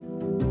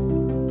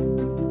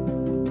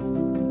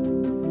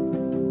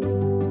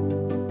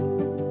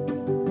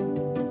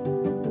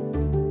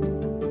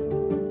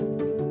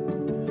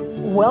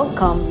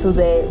Welcome to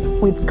the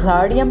With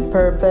Clarity and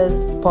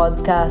Purpose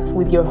podcast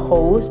with your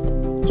host,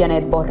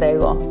 Janet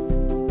Borrego.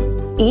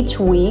 Each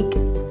week,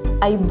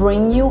 I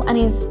bring you an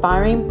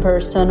inspiring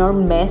person or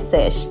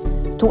message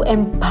to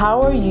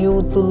empower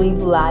you to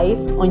live life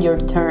on your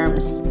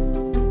terms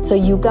so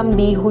you can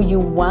be who you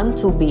want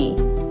to be,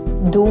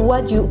 do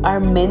what you are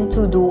meant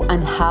to do,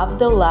 and have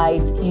the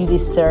life you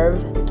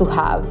deserve to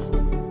have.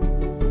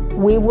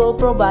 We will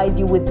provide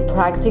you with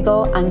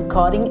practical and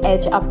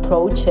cutting-edge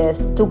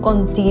approaches to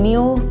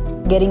continue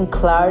getting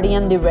clarity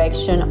and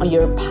direction on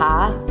your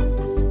path,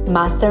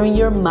 mastering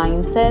your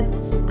mindset,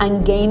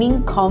 and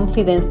gaining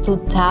confidence to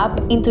tap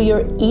into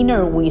your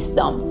inner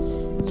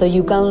wisdom so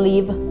you can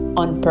live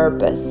on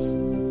purpose.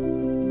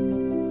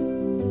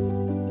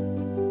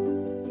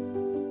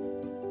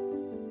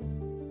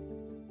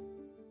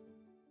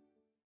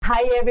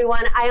 Hi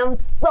everyone, I am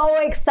so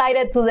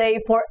excited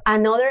today for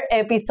another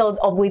episode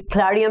of With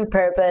Clarity and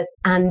Purpose,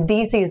 and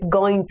this is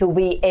going to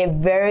be a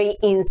very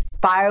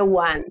inspired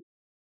one.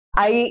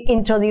 I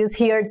introduce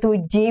here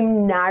to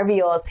Jim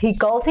Narvios. He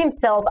calls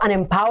himself an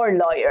empowered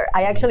lawyer.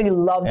 I actually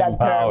love that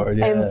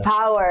term,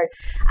 empowered.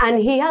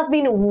 And he has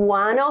been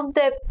one of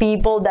the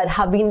people that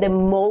have been the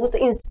most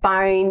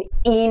inspiring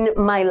in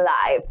my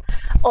life.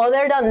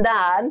 Other than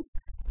that,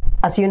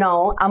 as you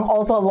know, I'm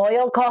also a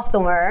loyal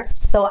customer,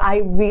 so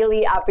I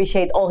really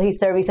appreciate all his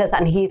services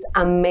and he's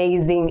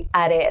amazing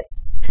at it.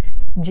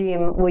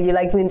 Jim, would you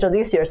like to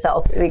introduce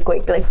yourself really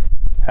quickly?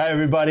 Hi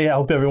everybody, I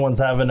hope everyone's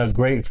having a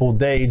grateful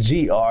day,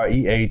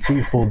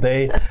 G-R-E-A-T, full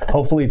day.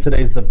 Hopefully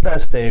today's the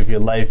best day of your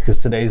life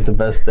because today's the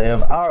best day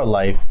of our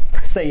life.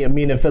 Say it,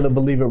 mean it, feel it,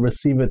 believe it,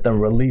 receive it, then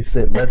release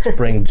it. Let's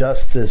bring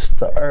justice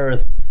to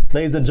earth.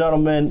 Ladies and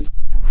gentlemen,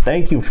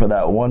 thank you for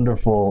that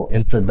wonderful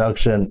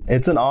introduction.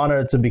 It's an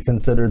honor to be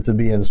considered to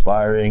be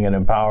inspiring and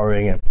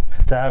empowering and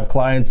to have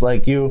clients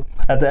like you.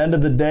 At the end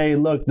of the day,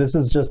 look, this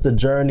is just a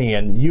journey,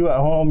 and you at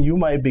home, you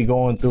might be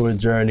going through a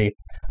journey.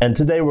 And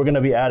today we're going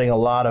to be adding a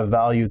lot of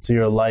value to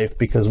your life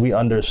because we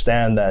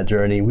understand that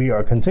journey. We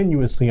are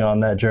continuously on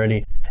that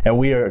journey, and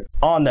we are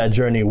on that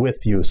journey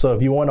with you. So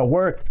if you want to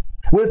work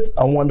with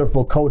a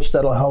wonderful coach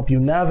that'll help you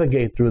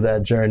navigate through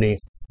that journey,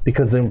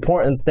 because the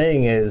important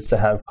thing is to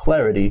have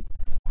clarity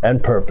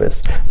and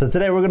purpose. So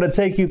today we're going to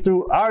take you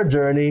through our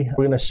journey.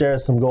 We're going to share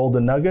some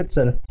golden nuggets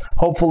and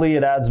hopefully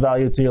it adds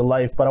value to your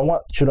life. But I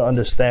want you to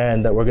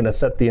understand that we're going to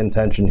set the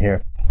intention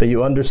here, that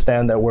you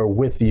understand that we're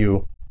with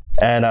you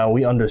and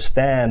we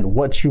understand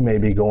what you may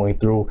be going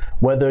through,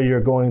 whether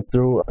you're going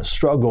through a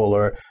struggle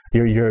or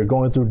you're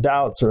going through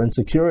doubts or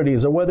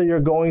insecurities, or whether you're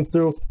going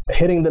through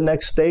hitting the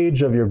next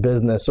stage of your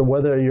business, or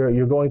whether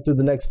you're going through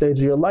the next stage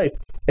of your life.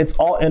 It's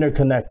all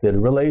interconnected.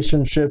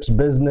 Relationships,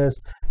 business,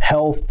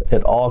 health,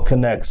 it all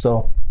connects.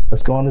 So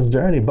let's go on this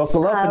journey.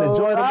 Buckle up and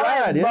enjoy the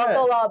ride. Yeah.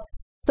 Buckle up.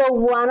 So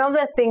one of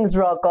the things,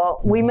 Rocco,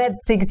 we met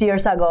 6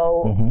 years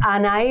ago,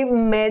 and I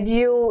met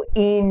you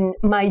in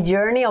my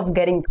journey of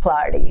getting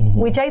clarity,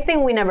 which I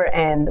think we never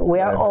end. We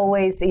are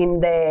always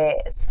in the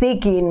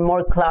seeking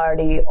more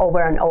clarity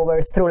over and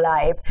over through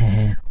life.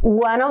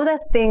 One of the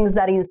things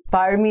that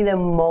inspired me the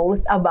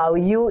most about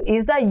you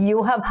is that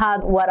you have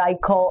had what I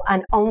call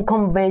an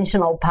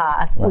unconventional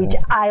path, which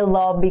I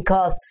love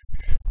because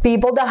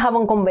people that have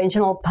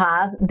unconventional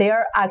path, they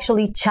are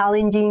actually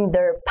challenging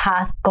their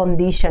past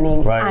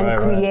conditioning and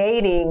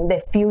creating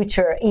the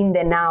future in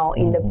the now,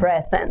 in the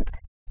present.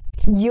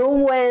 You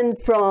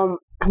went from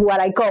what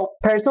I call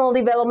personal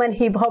development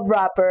hip hop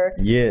rapper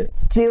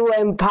to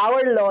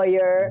empowered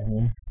lawyer.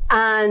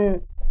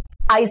 And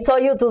I saw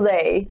you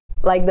today.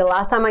 Like the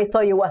last time I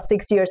saw you was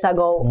 6 years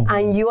ago,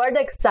 and you are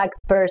the exact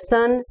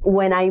person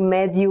when I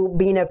met you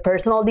being a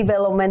personal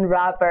development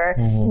rapper,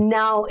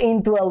 now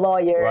into a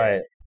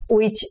lawyer.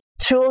 Which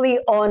truly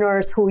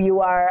honors who you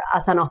are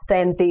as an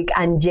authentic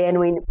and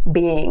genuine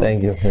being.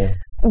 Thank you.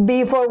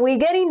 Before we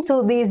get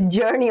into this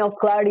journey of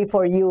clarity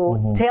for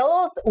you, tell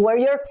us where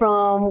you're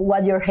from,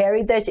 what your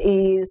heritage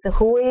is,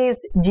 who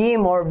is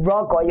Jim or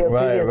Rocco, your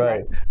previous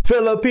name.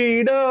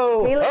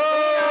 Filipino!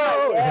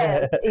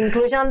 Yes.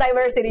 Inclusion and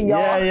diversity,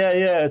 y'all.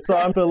 Yeah. So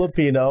I'm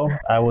Filipino.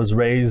 I was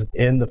raised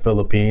in the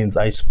Philippines.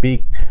 I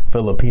speak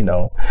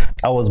Filipino.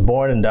 I was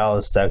born in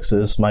Dallas,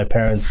 Texas. My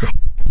parents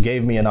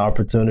gave me an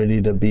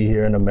opportunity to be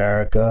here in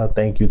America.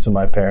 Thank you to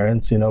my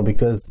parents,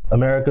 because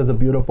America's a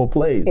beautiful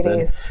place.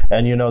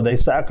 And they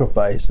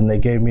sacrificed and they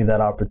gave me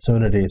that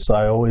opportunity. So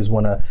I always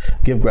want to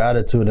give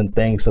gratitude and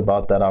thanks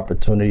about that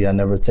opportunity. I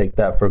never take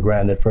that for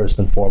granted, first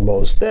and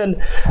foremost.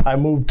 Then I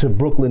moved to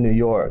Brooklyn, New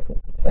York.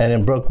 And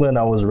in Brooklyn,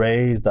 I was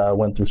raised, I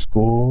went through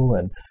school,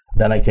 and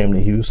then I came to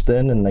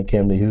Houston, and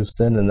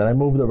then I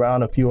moved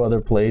around a few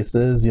other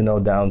places,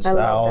 down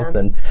south.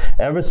 And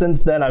ever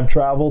since then, I've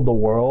traveled the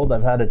world.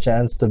 I've had a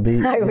chance to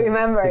be, I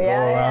remember, to go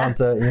around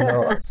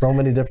to, so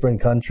many different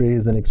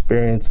countries and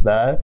experience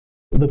that.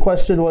 The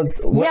question was,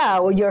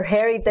 your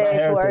heritage,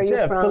 where are you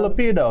from?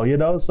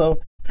 Filipino, so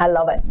I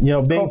love it.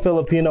 Being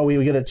Filipino,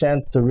 we get a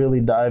chance to really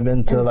dive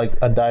into like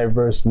a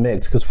diverse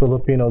mix because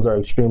Filipinos are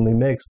extremely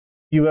mixed.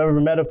 you ever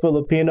met a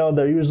Filipino,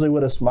 they're usually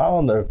with a smile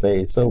on their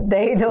face. So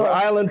They do. we're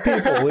island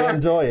people. We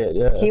enjoy it.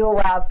 Yeah.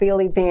 Cuba,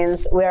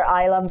 Philippines, we're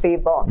island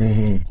people.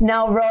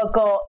 Now,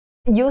 Rocco,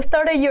 you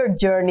started your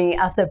journey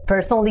as a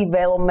personal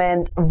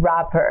development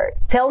rapper.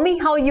 Tell me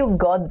how you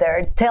got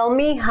there. Tell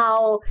me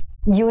how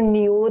you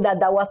knew that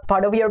was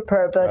part of your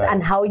purpose,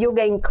 and how you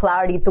gained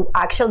clarity to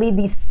actually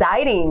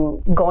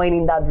deciding going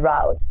in that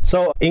route.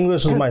 So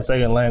English was my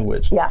second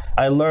language. Yeah.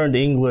 I learned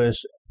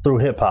English through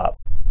hip hop.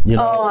 You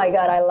know? Oh my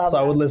God, I love So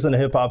that. I would listen to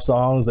hip hop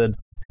songs and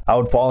I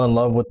would fall in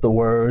love with the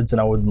words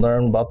and I would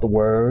learn about the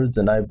words,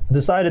 and I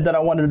decided that I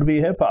wanted to be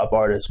a hip hop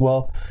artist.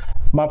 Well,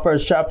 my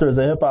first chapter as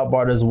a hip hop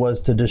artist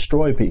was to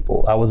destroy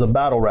people. I was a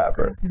battle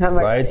rapper,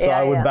 right? So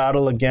I would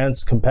battle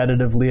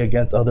competitively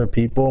against other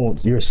people,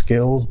 your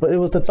skills, but it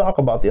was to talk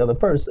about the other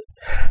person.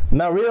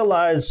 And I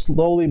realized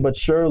slowly but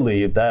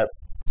surely that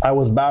I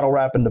was battle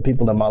rapping to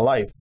people in my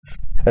life.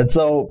 And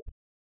so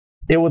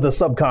it was a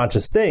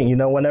subconscious thing, you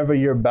know, whenever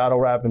you're battle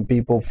rapping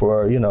people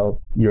for, you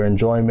know, your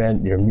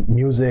enjoyment, your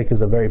music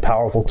is a very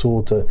powerful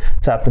tool to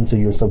tap into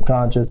your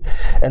subconscious.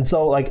 And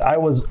so like I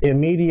was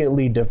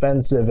immediately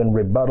defensive and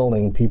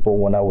rebuttaling people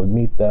when I would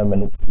meet them,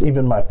 and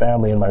even my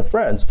family and my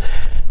friends.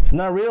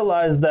 And I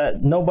realized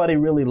that nobody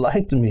really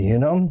liked me, you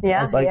know?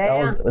 Yeah,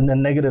 I was in a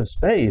negative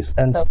space.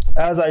 And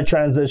as I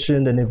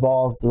transitioned and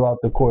evolved throughout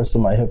the course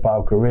of my hip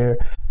hop career,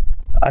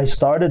 I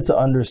started to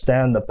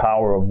understand the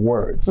power of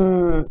words.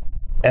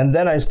 And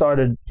then I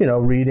started, you know,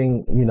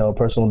 reading, you know,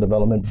 personal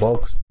development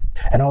books.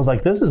 And I was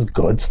like, this is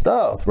good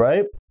stuff,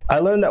 right? I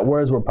learned that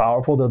words were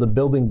powerful. They're the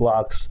building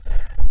blocks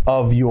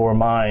of your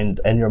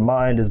mind. And your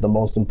mind is the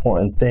most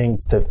important thing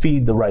to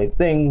feed the right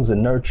things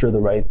and nurture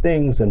the right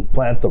things and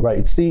plant the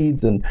right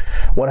seeds. And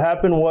what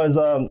happened was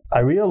I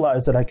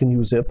realized that I can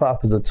use hip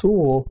hop as a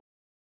tool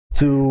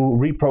to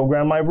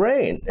reprogram my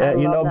brain,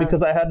 you know,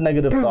 because I had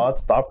negative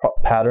thoughts, thought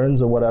patterns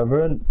or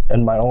whatever,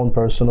 and my own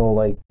personal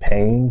like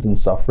pains and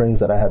sufferings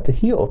that I had to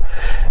heal.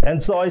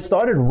 And so I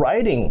started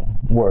writing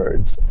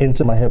words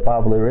into my hip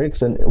hop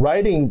lyrics and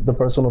writing the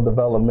personal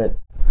development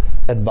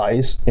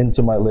advice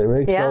into my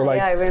lyrics. Yeah, so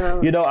like, I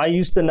remember. you know, I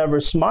used to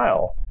never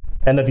smile.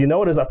 And if you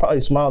notice, I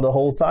probably smiled the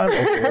whole time.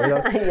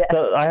 Yes.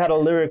 So I had a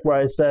lyric where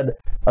I said,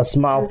 a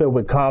smile filled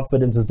with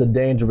confidence is a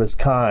dangerous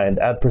kind.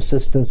 Add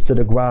persistence to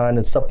the grind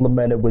and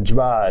supplement it with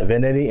drive.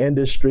 In any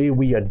industry,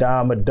 we a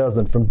dime a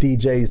dozen, from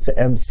DJs to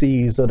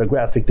MCs or the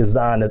graphic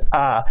designers.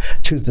 I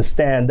choose to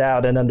stand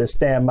out and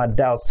understand my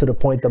doubts to the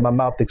point that my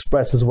mouth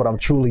expresses what I'm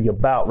truly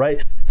about,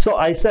 right? So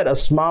I said a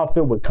smile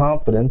filled with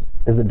confidence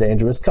is a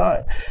dangerous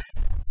kind.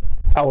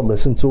 I would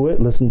listen to it,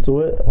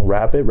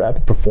 rap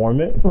it, perform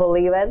it.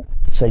 Believe it.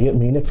 Say it,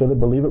 mean it, feel it,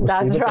 believe it, receive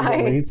That's it,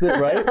 right. release it,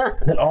 right?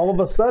 Then all of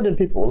a sudden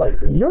people were like,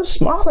 you're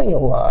smiling a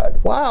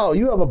lot. Wow,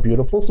 you have a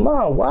beautiful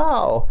smile.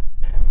 Wow.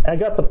 And I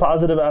got the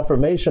positive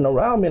affirmation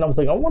around me, and I was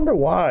like, I wonder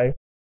why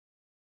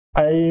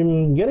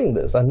I'm getting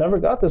this. I never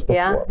got this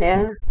before.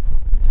 Yeah.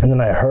 And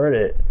then I heard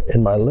it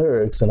in my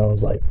lyrics, and I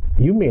was like,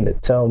 you mean to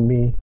tell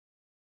me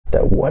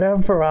that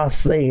whatever I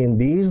say in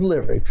these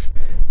lyrics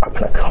are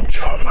going to come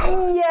true in my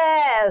life?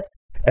 Yes.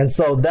 And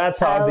so that's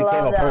how I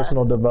became a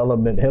personal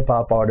development hip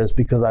hop artist,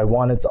 because I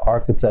wanted to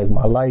architect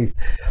my life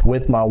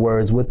with my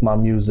words, with my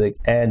music.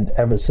 And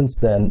ever since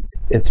then,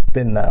 it's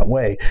been that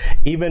way.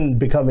 Even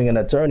becoming an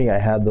attorney, I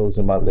had those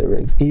in my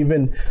lyrics.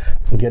 Even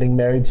getting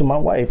married to my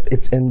wife,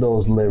 it's in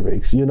those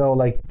lyrics. You know,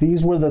 like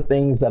these were the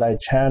things that I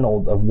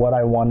channeled of what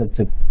I wanted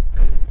to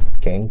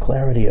gain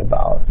clarity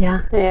about.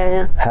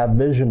 Yeah. Have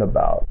vision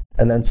about.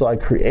 And then so I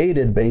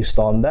created based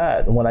on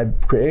that. And when I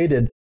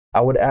created, I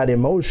would add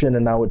emotion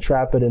and I would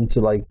trap it into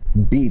like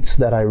beats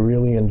that I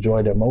really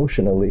enjoyed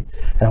emotionally.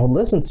 And I would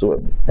listen to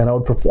it and I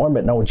would perform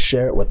it and I would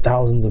share it with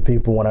thousands of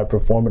people when I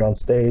perform it on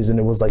stage. And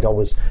it was like I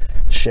was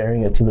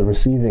sharing it to the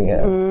receiving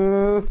end.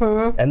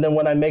 Mm-hmm. And then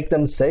when I make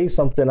them say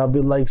something, I'll be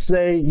like,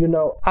 say, you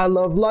know, I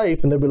love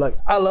life. And they'll be like,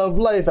 I love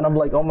life. And I'm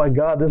like, oh my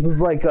God, this is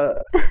like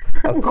a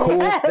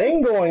cool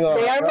thing going on.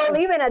 They are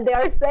believing it. They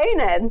are saying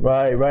it.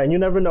 Right. And you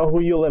never know who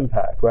you'll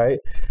impact, right?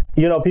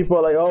 You know, people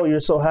are like, oh,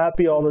 you're so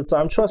happy all the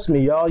time. Trust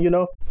me, y'all, you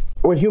know,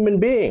 we're human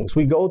beings.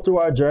 We go through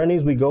our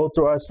journeys. We go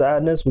through our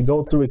sadness. We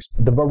go through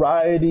the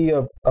variety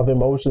of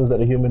emotions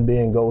that a human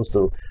being goes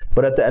through.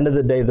 But at the end of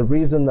the day, the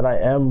reason that I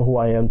am who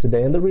I am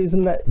today, and the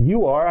reason that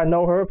you are, I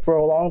know her for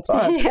a long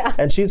time. Yeah,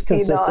 and she's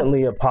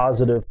consistently a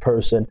positive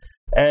person.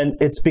 And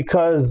it's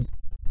because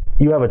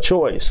you have a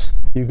choice.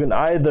 You can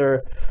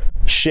either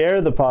share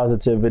the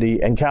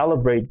positivity and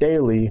calibrate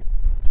daily,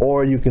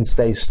 or you can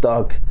stay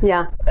stuck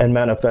and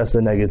manifest the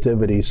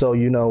negativity. So,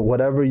 you know,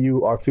 whatever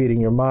you are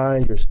feeding your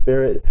mind, your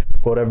spirit,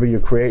 whatever you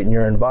create in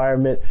your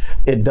environment,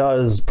 it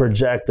does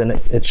project and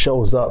it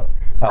shows up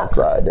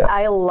outside. Yeah.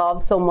 I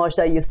love so much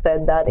that you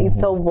said that. It's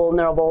so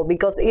vulnerable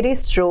because it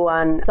is true.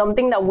 And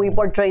something that we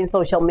portray in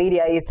social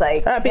media is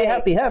like, happy.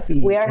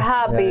 We are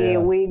happy. Yeah.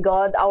 We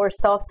got our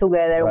stuff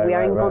together. We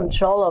are in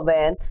control of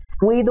it.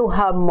 We do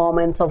have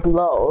moments of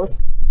lows.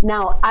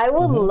 Now, I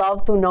would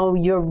love to know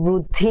your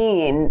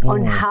routine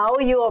on how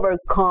you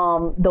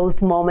overcome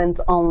those moments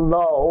on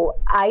low.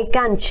 I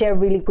can share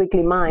really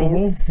quickly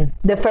mine.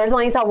 The first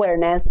one is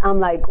awareness. I'm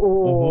like,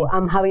 ooh,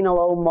 I'm having a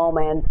low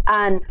moment.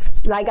 And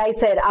like I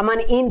said, I'm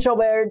an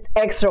introvert,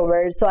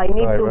 extrovert, so I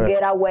need to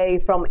get away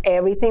from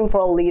everything for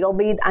a little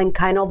bit and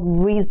kind of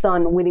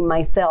reason within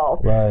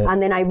myself.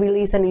 And then I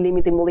release any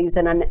limiting beliefs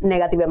and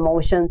negative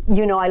emotions.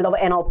 You know, I love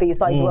NLP,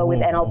 so I do it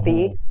with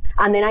NLP.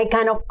 And then I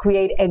kind of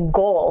create a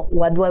goal.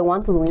 What do I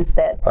want to do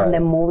instead? And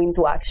then move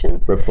into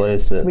action.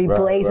 Replace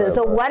it.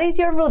 So what is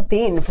your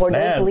routine for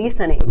those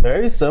listening?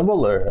 Very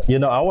similar. You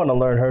know, I want to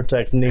learn her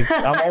technique.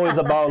 I'm always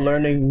about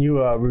learning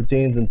new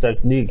routines and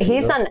techniques.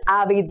 He's an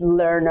avid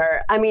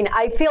learner. I mean,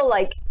 I feel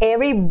like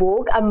every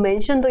book I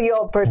mentioned to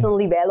your personal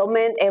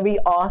development, every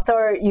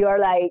author, you are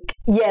like,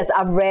 yes,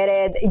 I've read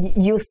it.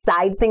 You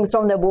cite things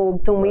from the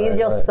book. To me, it's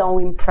just so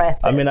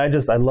impressive. I mean, I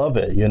love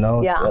it, you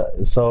know? Yeah.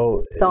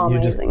 So you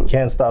amazing. just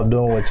can't stop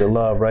doing what you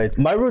love, right?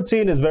 My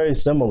routine is very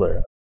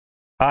similar.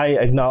 I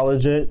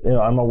acknowledge it, you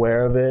know, I'm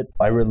aware of it,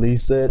 I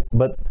release it,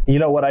 but you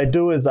know what I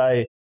do is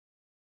I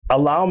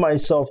allow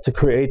myself to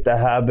create the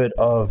habit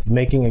of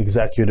making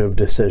executive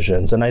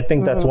decisions. And I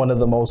think that's one of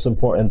the most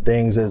important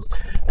things is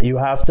you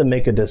have to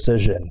make a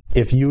decision.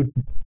 If you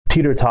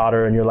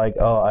teeter-totter and you're like,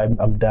 oh,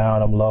 I'm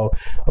down, I'm low,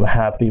 I'm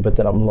happy, but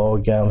then I'm low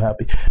again, I'm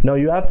happy. No,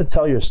 you have to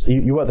tell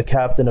you are the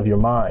captain of your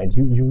mind.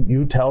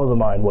 You tell the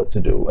mind what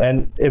to do.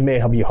 And it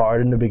may be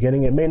hard in the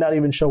beginning. It may not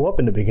even show up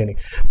in the beginning.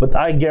 But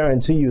I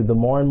guarantee you, the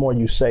more and more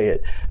you say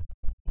it,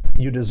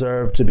 you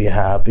deserve to be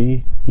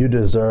happy. You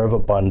deserve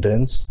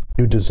abundance.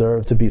 You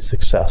deserve to be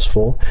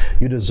successful.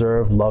 You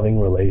deserve loving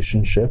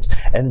relationships.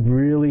 And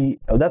really,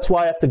 that's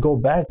why I have to go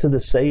back to the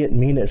say it,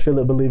 mean it, feel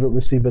it, believe it,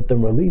 receive it,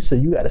 then release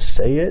it. You got to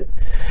say it.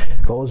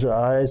 Close your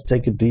eyes,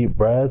 take a deep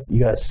breath. You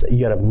got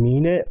to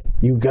mean it.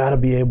 You got to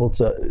be able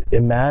to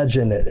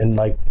imagine it and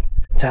like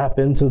tap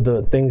into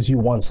the things you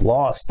once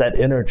lost, that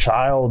inner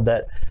child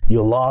that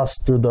you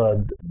lost through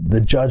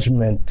the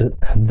judgment,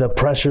 the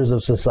pressures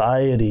of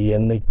society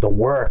and the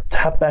work.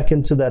 Tap back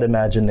into that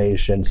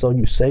imagination. So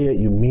you say it,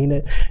 you mean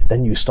it,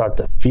 then you start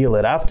to feel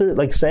it. After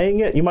like saying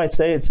it, you might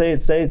say it,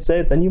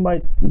 then you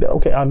might,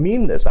 okay, I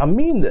mean this,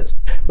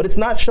 but it's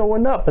not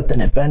showing up. But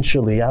then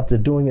eventually, after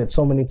doing it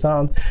so many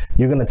times,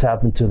 you're going to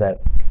tap into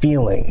that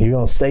feeling. You're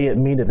going to say it,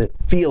 mean it, and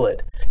feel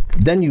it.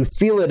 Then you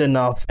feel it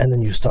enough, and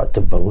then you start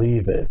to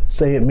believe it.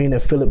 Say it, mean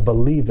it, feel it,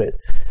 believe it,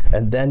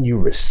 and then you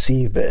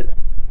receive it,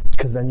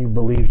 because then you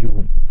believe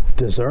you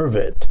deserve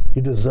it.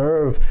 You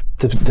deserve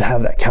to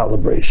have that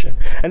calibration.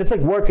 And it's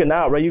like working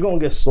out, right? You're going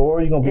to get sore,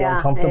 you're going to be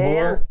uncomfortable.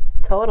 Yeah,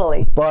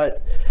 totally.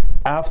 But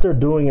after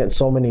doing it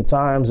so many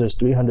times, there's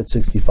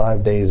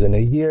 365 days in a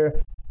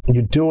year.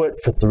 You do it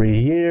for 3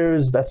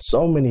 years. That's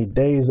so many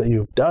days that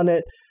you've done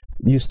it.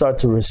 You start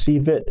to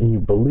receive it and you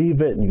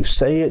believe it and you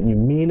say it and you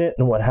mean it.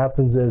 And what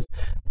happens is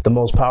the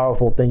most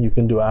powerful thing you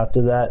can do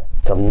after that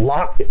to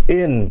lock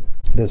in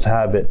this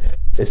habit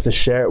is to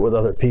share it with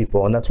other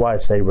people. And that's why I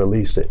say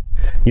release it.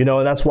 You know,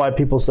 and that's why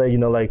people say, you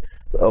know, like,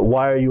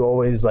 why are you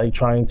always like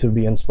trying to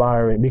be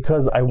inspiring?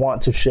 Because I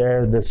want to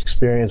share this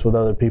experience with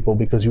other people,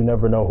 because you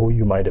never know who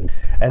you might have.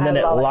 And then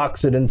it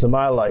locks it into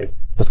my life.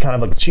 It's kind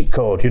of like a cheat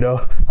code, you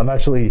know? I'm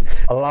actually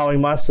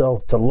allowing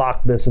myself to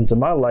lock this into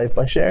my life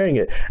by sharing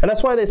it. And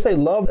that's why they say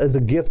love is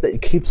a gift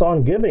that keeps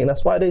on giving.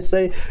 That's why they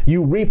say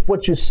you reap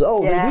what you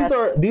sow. Yes.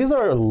 These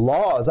are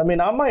laws. I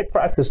mean, I might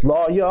practice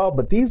law, y'all,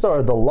 but these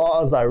are the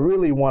laws I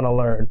really want to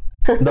learn.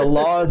 The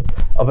laws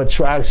of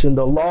attraction,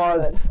 the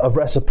laws of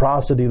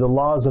reciprocity, the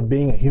laws of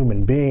being a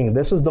human being.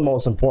 This is the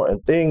most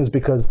important things,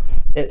 because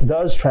it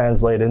does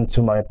translate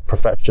into my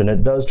profession.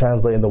 It does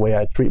translate in the way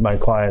I treat my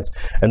clients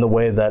and the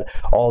way that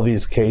all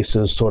these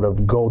cases sort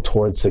of go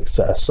towards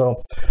success.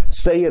 So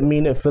say it,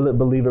 mean it, feel it,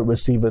 believe it,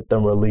 receive it,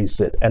 then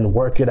release it, and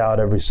work it out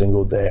every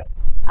single day.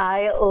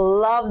 I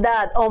love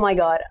that. Oh my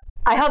God.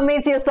 I have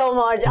missed you so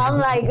much. I'm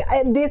like,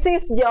 this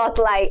is just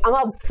like, I'm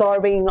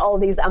absorbing all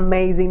this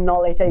amazing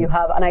knowledge that you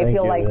have, and I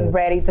feel like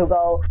ready to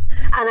go.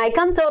 And I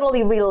can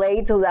totally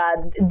relate to that.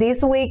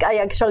 This week, I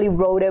actually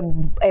wrote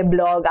a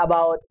blog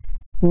about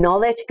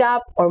knowledge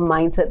gap or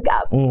mindset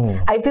gap.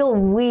 I feel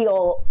we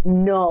all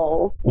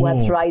know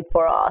what's right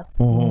for us.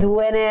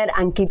 Doing it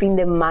and keeping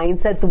the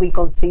mindset to be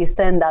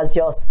consistent, that's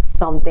just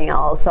something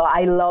else. So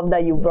I love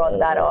that you brought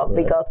that up,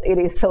 because it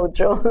is so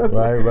true.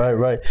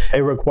 Right. It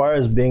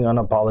requires being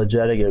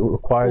unapologetic. It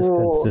requires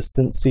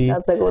consistency.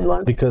 That's a good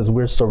one. Because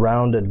we're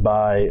surrounded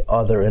by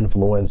other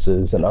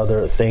influences and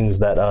other things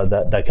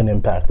that can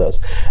impact us.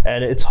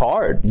 And it's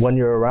hard when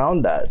you're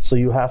around that. So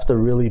you have to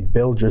really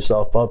build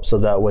yourself up so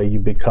that way you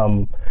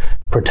become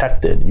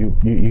protected.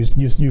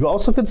 You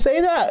also could say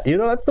that, you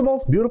know, that's the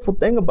most beautiful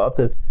thing about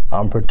this.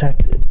 I'm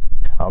protected.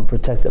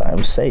 I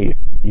am safe.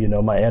 You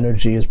know, my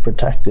energy is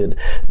protected.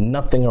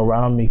 Nothing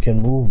around me can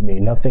move me.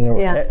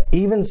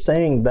 Even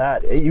saying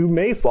that, you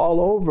may fall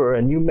over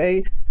and you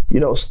may, you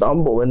know,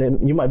 stumble, and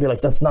then you might be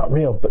like, that's not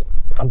real, but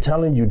I'm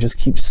telling you, just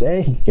keep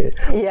saying it.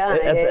 Yeah.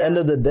 At the end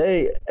of the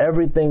day,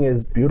 everything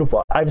is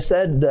beautiful. I've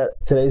said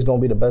that today's going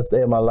to be the best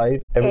day of my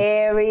life.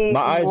 Every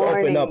my eyes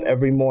morning. open up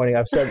every morning.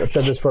 I've said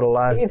this for the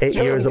last 8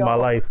 years of my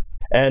life.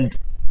 And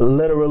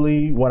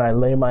literally, when I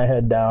lay my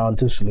head down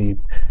to sleep,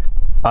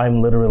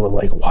 I'm literally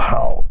like,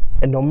 wow.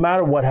 And no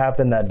matter what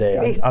happened that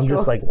day, I'm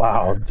just like,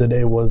 wow,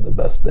 today was the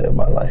best day of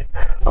my life.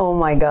 Oh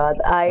my God.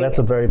 That's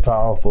a very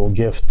powerful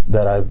gift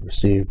that I've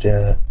received,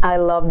 yeah. I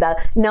love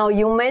that. Now,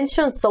 you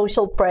mentioned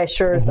social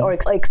pressures or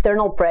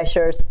external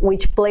pressures,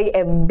 which play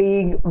a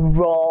big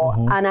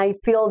role. And I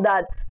feel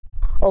that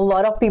a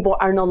lot of people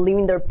are not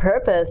living their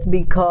purpose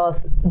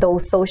because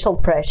those social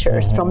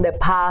pressures from the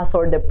past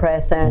or the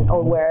present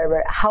or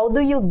wherever. How do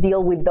you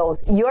deal with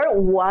those? You're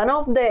one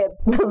of the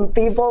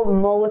people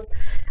most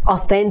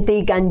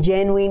authentic and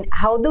genuine.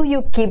 How do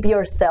you keep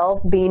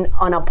yourself being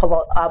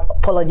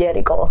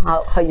unapologetical?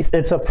 How you say?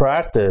 It's a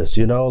practice,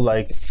 you know,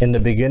 like in the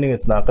beginning,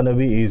 it's not going to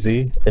be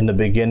easy. In the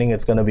beginning,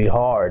 it's going to be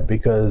hard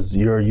because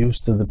you're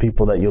used to the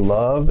people that you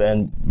love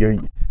and you're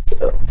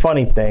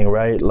funny thing,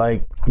 right?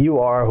 Like you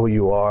are who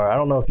you are. I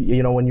don't know if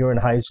you know when you were in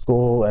high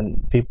school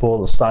and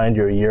people signed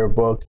your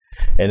yearbook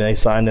and they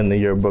signed in the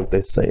yearbook,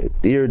 they say,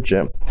 "Dear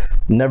Jim,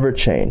 never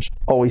change,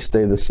 always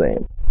stay the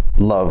same,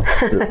 love."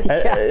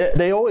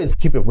 They always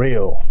keep it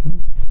real.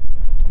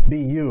 Be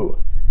you.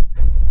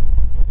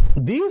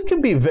 These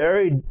can be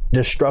very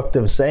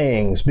destructive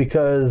sayings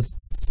because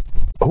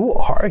who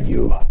are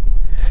you?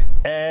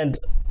 And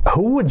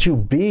who would you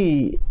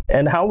be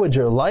and how would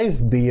your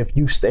life be if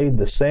you stayed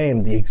the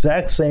same, the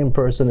exact same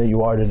person that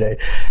you are today?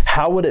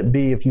 How would it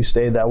be if you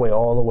stayed that way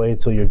all the way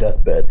till your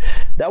deathbed?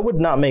 That would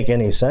not make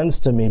any sense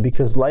to me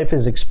because life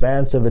is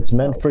expansive. It's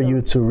meant for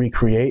you to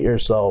recreate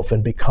yourself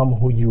and become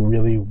who you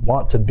really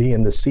want to be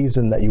in the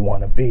season that you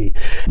want to be.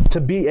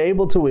 To be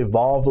able to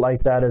evolve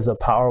like that is a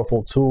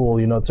powerful tool,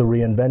 you know, to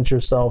reinvent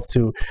yourself,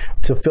 to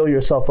fill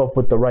yourself up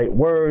with the right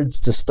words,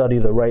 to study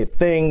the right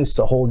things,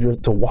 to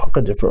walk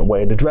a different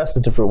way, to dress a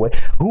different way.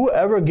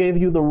 Whoever gave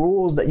you the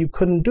rules that you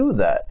couldn't do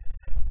that?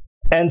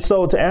 And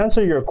so to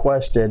answer your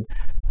question,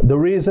 the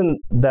reason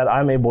that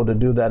I'm able to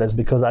do that is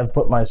because I've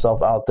put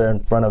myself out there in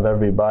front of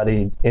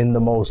everybody in the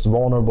most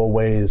vulnerable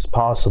ways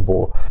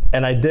possible.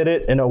 And I did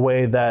it in a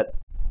way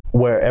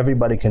where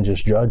everybody can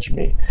just judge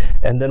me.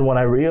 And then when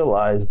I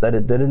realized that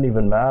it didn't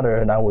even matter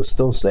and I was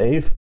still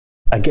safe,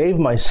 I gave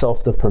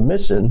myself the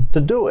permission to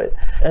do it.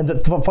 And the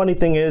funny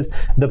thing is,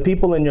 the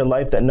people in your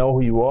life that know who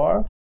you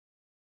are,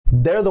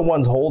 they're the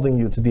ones holding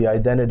you to the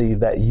identity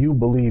that you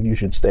believe you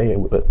should stay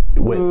with.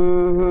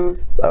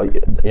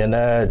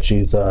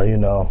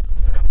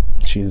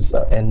 She's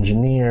an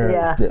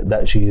engineer,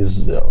 that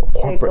she's a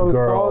corporate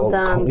girl,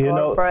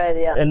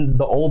 and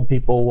the old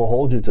people will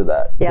hold you to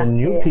that. The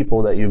new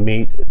people that you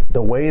meet,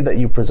 the way that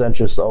you present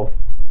yourself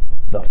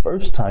the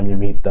first time you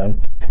meet them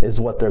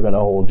is what they're going to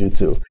hold you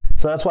to.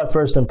 So that's why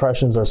first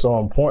impressions are so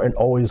important.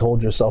 Always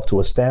hold yourself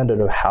to a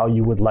standard of how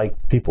you would like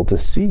people to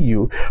see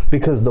you,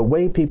 because the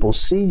way people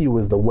see you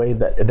is the way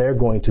that they're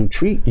going to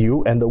treat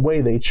you, and the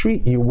way they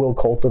treat you will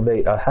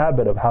cultivate a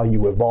habit of how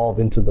you evolve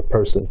into the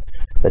person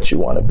that you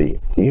want to be.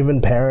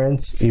 Even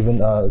parents, even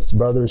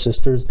brothers,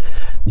 sisters,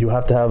 you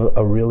have to have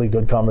a really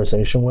good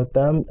conversation with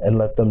them and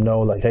let them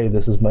know, like, hey,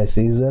 this is my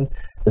season.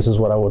 This is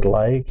what I would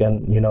like,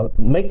 and you know,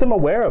 make them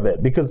aware of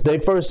it, because they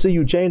first see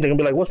you changing and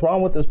be like, what's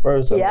wrong with this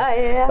person?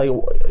 Like,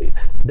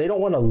 they don't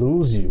want to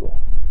lose you.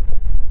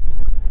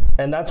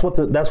 And that's what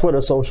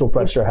the social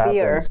pressure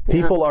happens.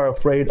 People are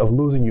afraid of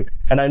losing you.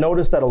 And I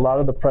noticed that a lot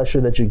of the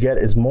pressure that you get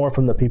is more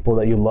from the people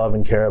that you love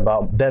and care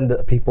about than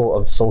the people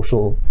of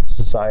social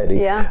society.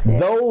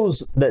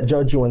 Those that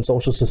judge you in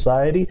social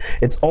society,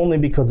 it's only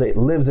because it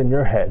lives in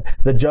your head.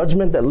 The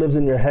judgment that lives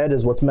in your head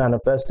is what's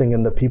manifesting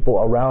in the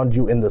people around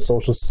you in the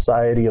social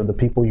society of the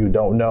people you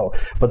don't know.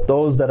 But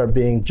those that are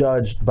being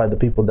judged by the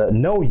people that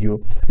know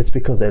you, it's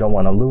because they don't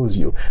want to lose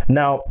you.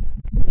 Now,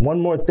 one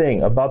more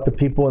thing about the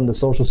people in the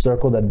social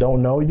circle that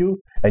don't know you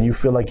and you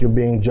feel like you're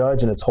being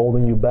judged and it's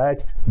holding you back,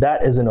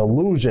 that is an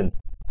illusion,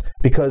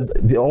 because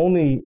the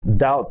only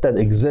doubt that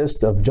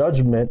exists of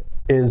judgment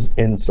is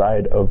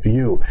inside of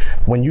you.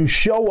 When you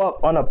show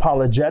up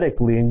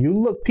unapologetically and you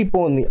look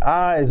people in the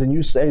eyes and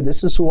you say,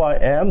 this is who I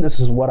am, this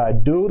is what I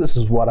do, this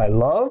is what I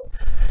love,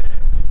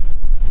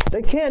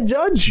 they can't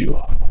judge you.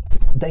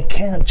 They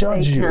can't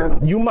judge you.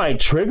 You might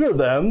trigger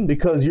them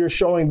because you're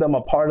showing them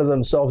a part of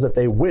themselves that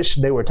they wish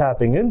they were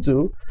tapping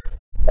into.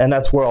 And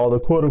that's where all the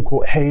quote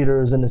unquote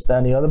haters and this, that,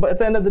 and the other. But at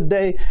the end of the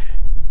day,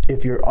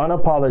 if you're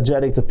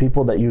unapologetic to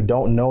people that you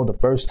don't know the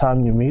first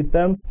time you meet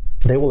them,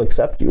 they will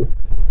accept you.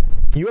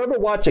 You ever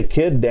watch a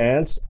kid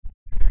dance?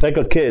 Like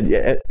a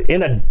kid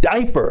in a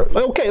diaper.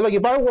 Okay, like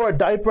if I wore a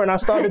diaper and I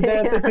started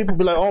dancing, people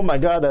be like, oh my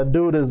God, that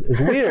dude is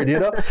weird, you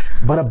know?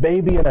 But a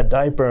baby in a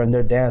diaper and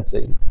they're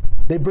dancing,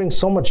 they bring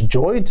so much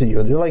joy to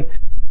you. They're like,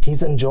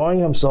 he's enjoying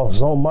himself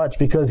so much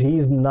because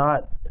he's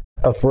not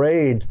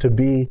afraid to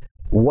be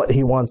what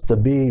he wants to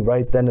be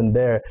right then and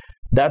there.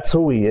 That's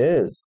who he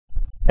is.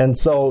 And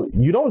so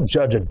you don't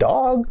judge a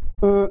dog.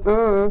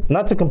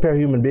 Not to compare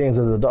human beings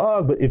as a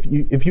dog, but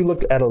if you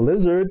look at a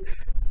lizard,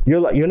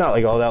 You're not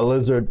like, oh, that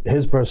lizard,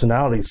 his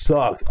personality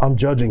sucks, I'm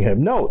judging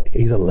him. No,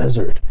 he's a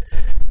lizard.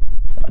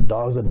 A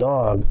dog's a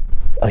dog.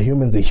 A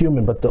human's a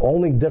human. But the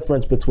only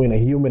difference between a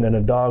human and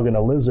a dog and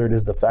a lizard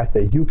is the fact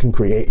that you can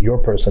create your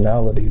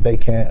personality. They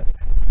can't.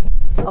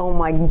 Oh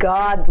my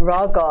God,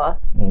 Rocco.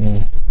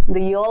 Do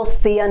you all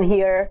see and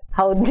hear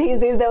how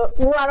this is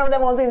one of the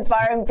most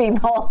inspiring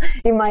people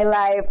in my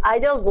life? I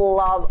just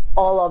love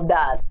all of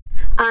that.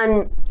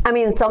 And I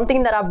mean,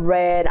 something that I've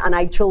read and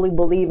I truly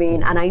believe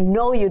in, and I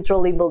know you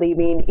truly believe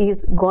in,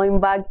 is going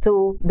back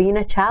to being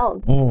a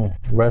child.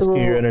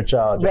 Rescue your inner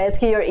child.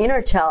 Rescue your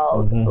inner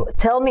child.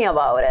 Tell me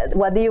about it.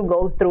 What do you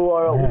go through,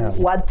 or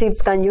what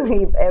tips can you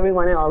give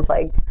everyone else?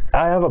 Like,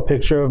 I have a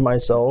picture of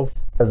myself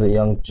as a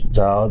young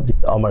child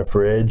on my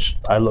fridge.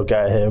 I look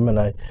at him and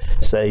I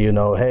say,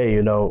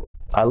 hey,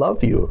 I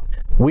love you.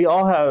 We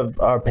all have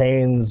our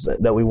pains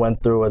that we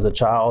went through as a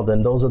child,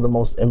 and those are the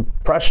most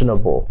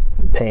impressionable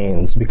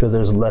pains because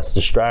there's less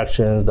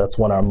distractions. That's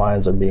when our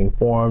minds are being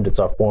formed. It's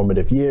our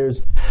formative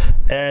years.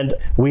 And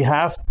we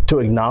have to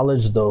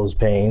acknowledge those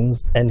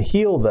pains and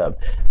heal them.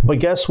 But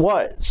guess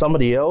what?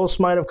 Somebody else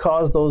might have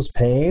caused those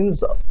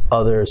pains,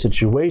 other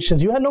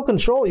situations. You had no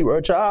control. You were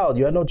a child.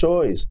 You had no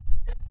choice.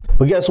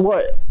 But guess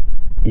what?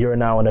 You're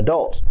now an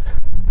adult.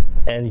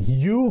 And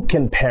you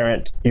can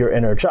parent your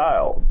inner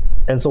child.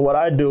 And so what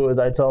I do is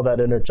I tell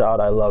that inner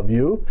child, I love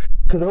you,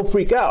 because he'll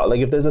freak out.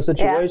 Like if there's a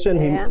situation,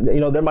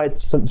 there might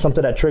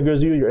something that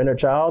triggers you, your inner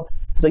child.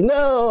 It's like,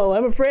 no,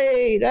 I'm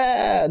afraid.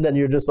 And then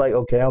you're just like,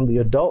 okay, I'm the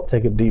adult.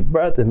 Take a deep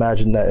breath.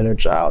 Imagine that inner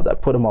child. I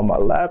put him on my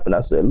lap and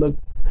I said, look,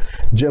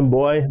 Jim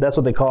boy, that's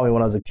what they call me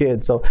when I was a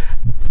kid. So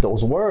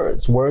those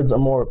words are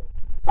more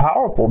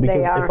powerful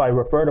because if I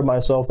refer to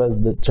myself as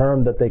the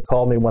term that they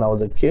called me when I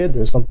was a kid,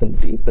 there's something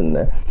deep in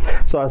there.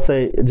 So I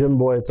say, Jim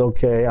boy, it's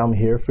okay. I'm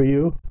here for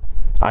you.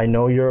 I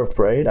know you're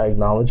afraid. I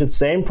acknowledge it.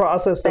 Same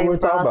process that we're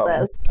talking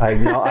about.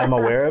 I'm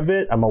aware of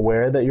it. I'm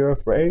aware that you're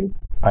afraid.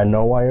 I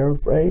know why you're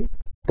afraid,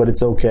 but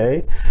it's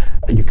okay.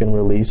 You can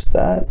release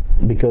that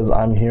because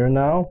I'm here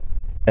now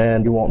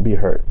and you won't be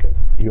hurt.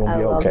 You'll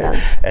be okay.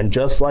 That. And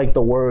just like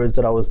the words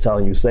that I was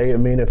telling you, say it,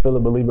 mean it, feel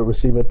it, believe it,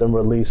 receive it, then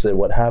release it.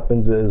 What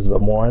happens is the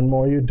more and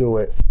more you do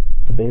it,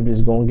 the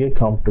baby's going to get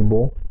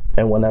comfortable.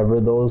 And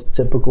whenever those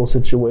typical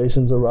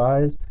situations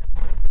arise,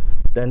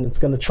 then it's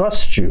going to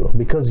trust you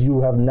because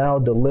you have now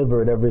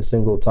delivered every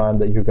single time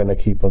that you're going to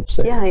keep them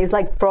safe. Yeah, it's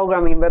like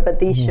programming,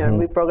 repetition,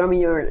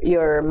 reprogramming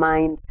your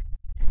mind.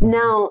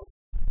 Now,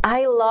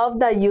 I love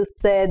that you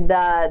said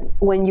that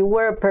when you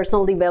were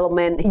personal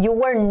development, you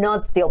were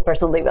not still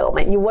personal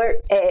development. You were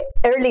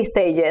early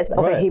stages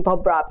of a hip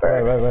hop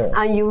rapper. Right.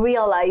 And you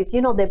realize,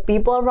 the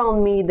people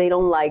around me, they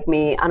don't like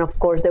me. And of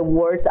course, the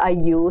words I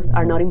use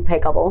are not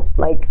impeccable,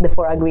 like the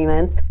 4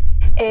 agreements.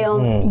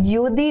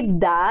 You did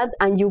that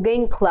and you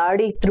gained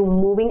clarity through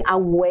moving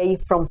away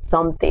from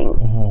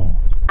something.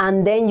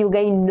 And then you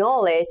gained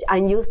knowledge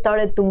and you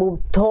started to move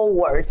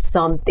towards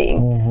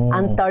something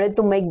and started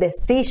to make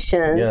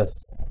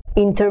decisions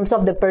in terms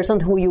of the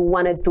person who you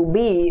wanted to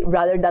be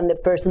rather than the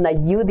person that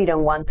you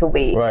didn't want to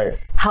be. Right.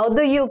 How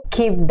do you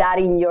keep that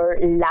in your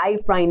life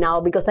right now?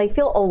 Because I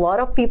feel a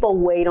lot of people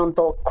wait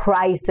until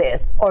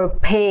crisis or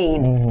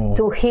pain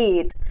to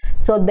hit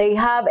so they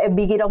have a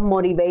big enough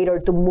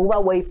motivator to move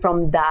away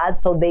from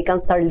that so they can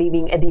start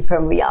living a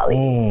different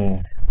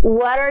reality.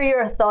 What are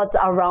your thoughts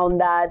around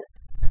that?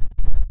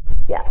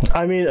 Yeah.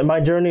 I mean, my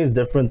journey is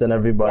different than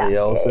everybody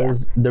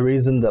else's. The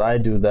reason that I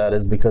do that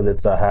is because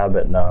it's a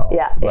habit now.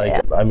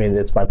 I mean,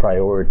 it's my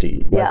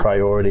priority. My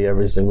priority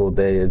every single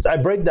day is I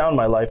break down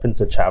my life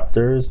into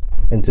chapters,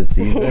 into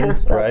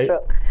seasons, right?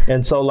 True.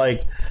 And so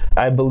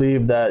I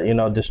believe that,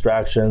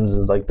 distractions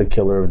is like the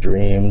killer of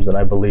dreams. And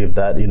I believe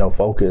that,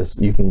 focus,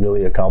 you can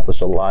really accomplish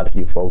a lot if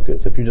you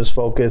focus. If you just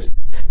focus,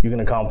 you can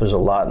accomplish a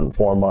lot in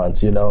 4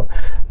 months.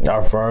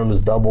 Our firm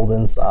is doubled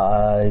in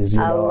size.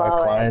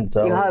 Our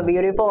clientele. You have a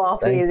beautiful office.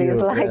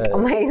 It's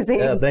amazing.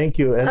 Yeah, thank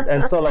you.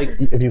 And so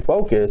if you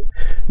focus,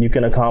 you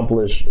can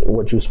accomplish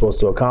what you're supposed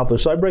to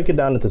accomplish. So I break it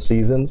down into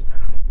seasons.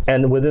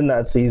 And within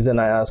that season,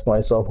 I ask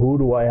myself, who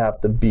do I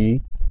have to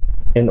be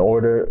in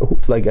order,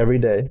 every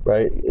day,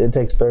 right? It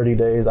takes 30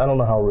 days. I don't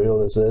know how real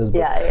this is,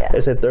 but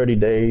it said 30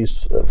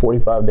 days,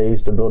 45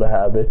 days to build a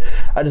habit.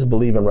 I just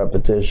believe in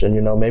repetition.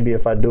 Maybe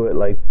if I do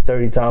it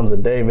 30 times a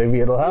day,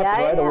 maybe it'll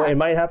happen away. It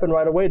might happen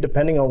right away,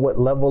 depending on what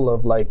level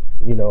of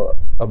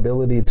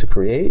ability to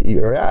create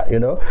you're at,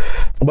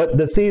 But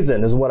the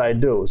season is what I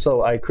do.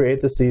 So I create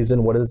the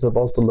season. What is it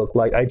supposed to look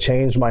like? I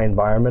change my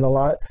environment a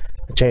lot.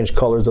 Change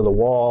colors of the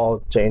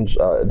wall, change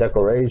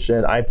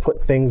decoration. I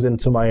put things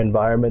into my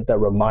environment that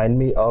remind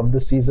me of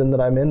the season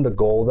that I'm in, the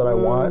goal that I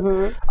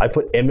want. I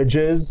put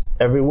images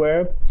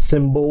everywhere,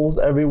 symbols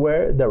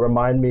everywhere that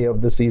remind me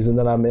of the season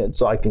that I'm in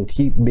so I can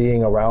keep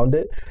being around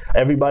it.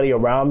 Everybody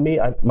around me,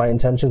 my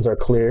intentions are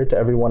clear to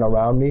everyone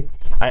around me.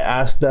 I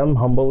ask them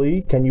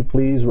humbly, can you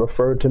please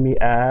refer to me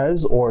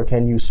as, or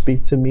can you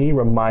speak to me,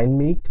 remind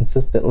me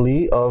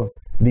consistently of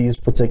these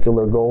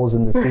particular goals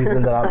in the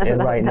season that I'm in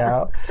right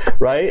now,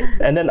 right?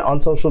 And then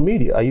on social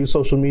media, I use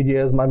social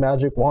media as my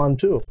magic wand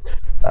too.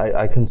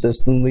 I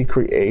consistently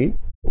create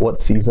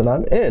what season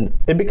I'm in.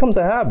 It becomes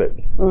a habit.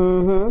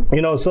 Mm-hmm.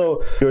 You know,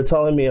 so you were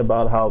telling me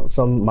about how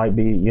some might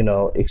be, you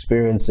know,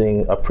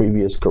 experiencing a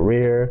previous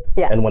career,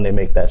 and when they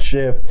make that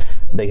shift,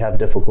 they have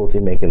difficulty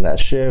making that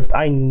shift.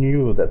 I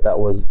knew that that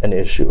was an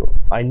issue.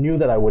 I knew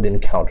that I would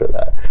encounter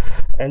that.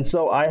 And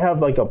so I have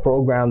like a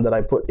program that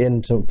I put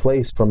into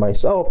place for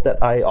myself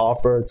that I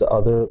offer to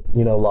other,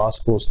 you know, law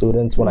school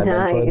students when I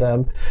mentor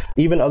them,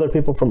 even other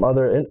people from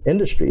other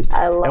industries.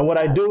 And what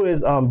I do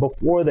is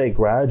before they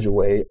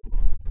graduate,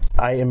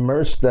 I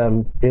immerse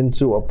them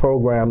into a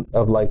program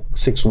of like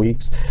 6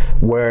 weeks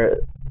where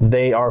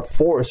they are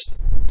forced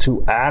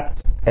to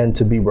act and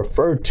to be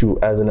referred to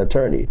as an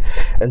attorney.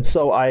 And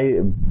so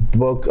I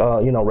book,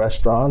 you know,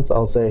 restaurants.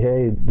 I'll say,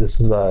 hey, this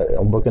is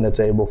I'm booking a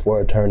table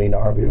for attorney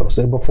Narvio.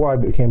 Say before I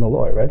became a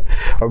lawyer, right?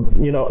 Or,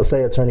 you know,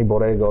 say attorney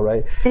Borrego,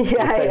 right?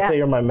 Say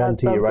you're my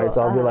mentee, so right? Cool.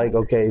 So I'll be like,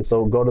 okay,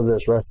 so go to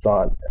this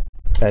restaurant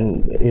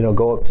and, you know,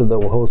 go up to the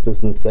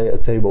hostess and say a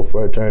table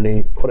for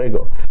attorney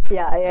Borrego.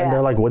 And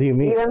they're like, what do you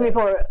mean? Even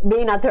before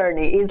being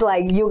attorney, it's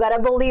like, you gotta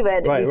believe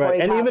it.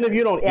 Right. And even if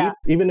you don't eat,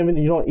 even if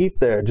you don't eat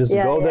there, just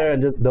go there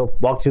and they'll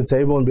walk to your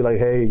table and be like,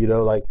 hey, you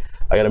know, like,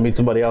 I gotta meet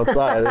somebody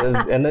outside.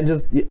 and then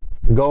just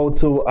go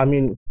to, I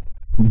mean,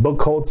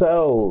 book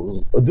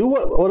hotels, do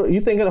what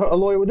you think a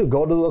lawyer would do.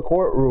 Go to the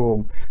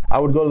courtroom. I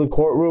would go to the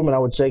courtroom and I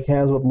would shake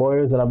hands with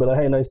lawyers and I'd be like,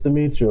 hey, nice to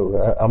meet you.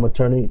 I'm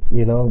attorney,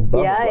 you know,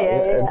 blah,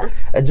 blah, blah.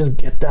 And just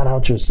get that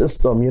out your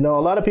system. You know,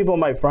 a lot of people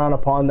might frown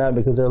upon that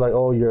because they're like,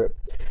 oh, you're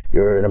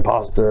an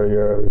imposter,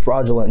 you're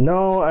fraudulent.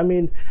 No, I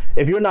mean,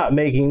 if you're not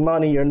making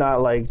money, you're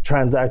not like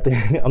transacting.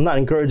 I'm not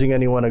encouraging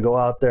anyone to go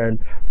out there and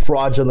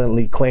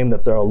fraudulently claim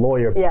that they're a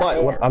lawyer.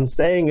 What I'm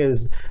saying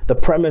is the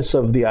premise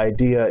of the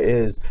idea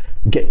is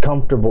get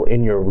comfortable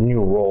in your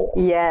new role.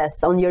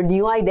 Yes, on your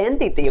new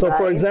identity. So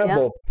for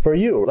example, for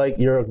you, like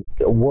you're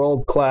a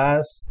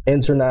world-class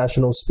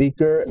international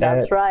speaker.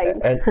 That's right.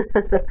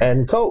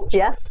 and coach.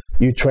 Yeah.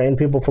 You train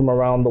people from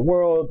around the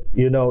world.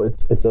 You know,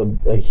 it's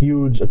a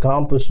huge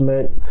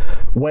accomplishment.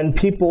 When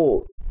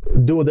people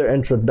do their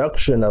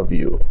introduction of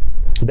you,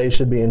 they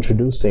should be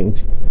introducing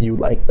you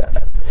like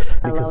that,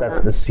 because that's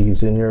the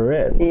season you're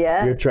in.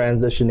 You're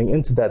transitioning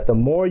into that. The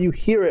more you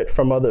hear it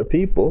from other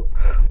people,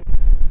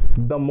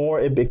 the more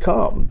it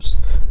becomes.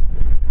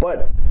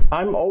 But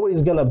I'm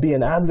always going to be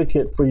an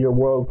advocate for your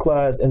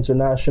world-class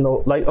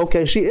international, like,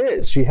 okay, she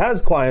has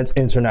clients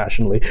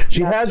internationally.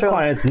 She has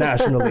clients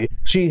nationally.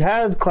 She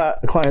has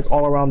clients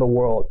all around the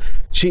world.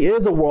 She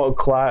is a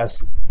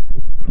world-class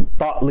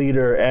thought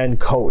leader and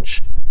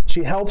coach.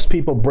 She helps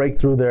people break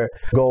through their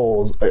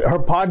goals. Her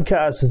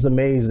podcast is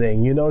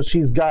amazing. You know,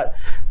 she's got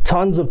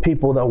tons of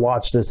people that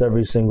watch this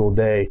every single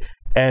day,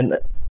 and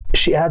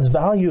she adds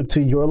value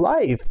to your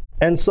life.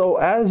 And so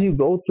as you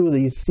go through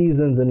these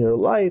seasons in your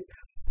life,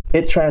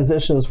 it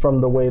transitions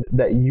from the way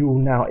that you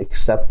now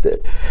accept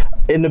it.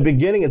 In the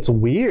beginning, it's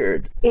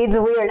weird. It's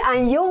weird.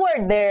 And you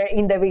were there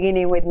in the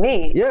beginning with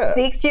me.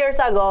 6 years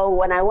ago,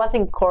 when I was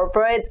in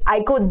corporate,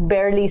 I could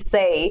barely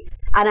say,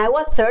 and I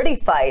was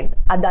certified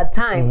at that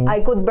time,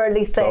 I could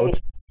barely say,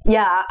 coach.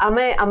 Yeah, I'm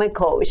a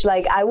coach.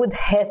 Like, I would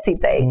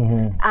hesitate.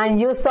 And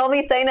you saw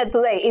me saying it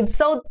today. It's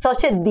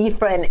such a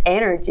different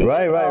energy.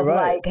 Right.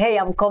 Like, hey,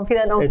 I'm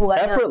confident on who I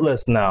am. It's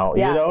effortless now,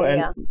 you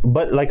know?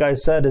 But like I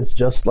said, it's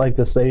just like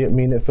the say it,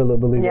 mean it, feel it,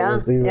 believe it,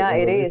 receive it. Yeah,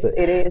 it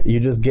is. You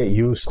just get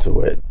used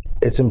to it.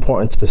 It's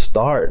important to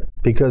start,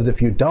 because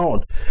if you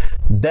don't,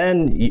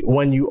 then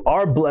when you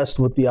are blessed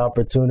with the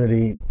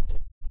opportunity,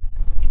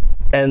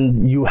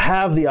 and you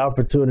have the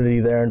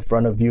opportunity there in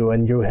front of you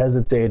and you're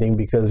hesitating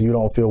because you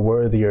don't feel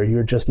worthy, or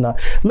you're just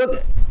not.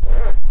 Look,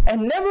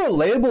 and never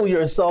label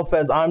yourself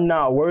as I'm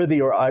not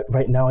worthy, or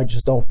right now I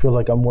just don't feel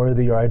like I'm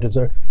worthy, or I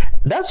deserve.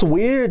 That's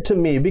weird to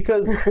me,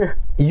 because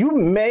you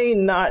may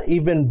not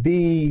even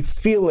be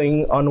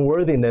feeling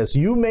unworthiness.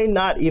 You may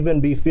not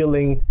even be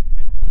feeling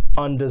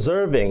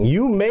undeserving.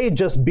 You may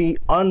just be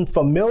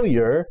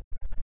unfamiliar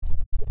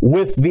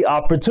with the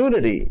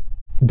opportunity.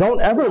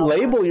 Don't ever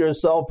label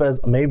yourself as,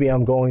 maybe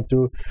I'm going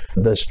through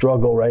the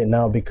struggle right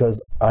now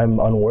because I'm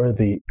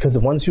unworthy. Because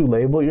once you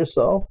label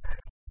yourself,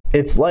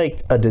 it's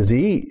like a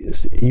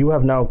disease. You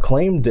have now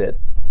claimed it.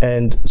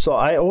 And so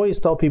I always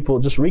tell people,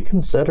 just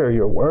reconsider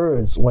your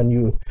words when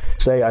you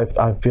say,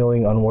 I'm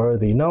feeling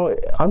unworthy. No,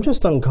 I'm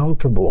just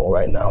uncomfortable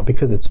right now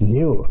because it's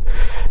new.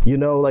 You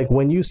know, like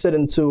when you sit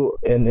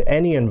in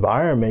any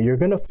environment, you're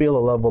going to feel a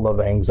level of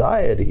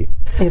anxiety.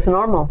 It's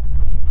normal.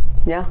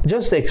 Yeah.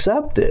 Just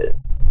accept it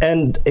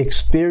and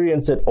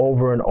experience it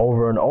over and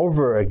over and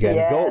over again.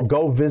 Yes.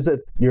 Go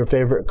visit your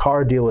favorite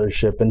car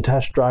dealership and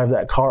test drive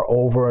that car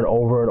over and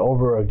over and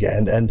over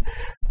again,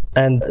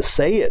 and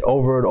say it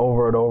over and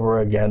over and over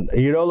again.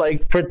 You know,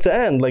 like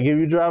pretend, like if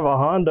you drive a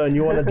Honda and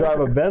you want to drive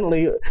a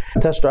Bentley,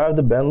 test drive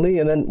the Bentley,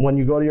 and then when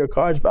you go to your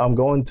car, I'm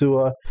going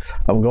to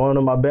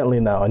my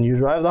Bentley now, and you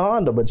drive the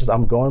Honda, but just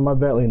I'm going to my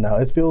Bentley now.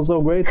 It feels so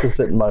great to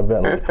sit in my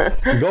Bentley.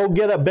 Go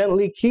get a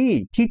Bentley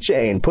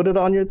keychain, put it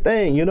on your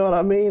thing. You know what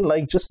I mean?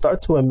 Like, just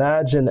start to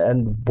imagine,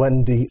 and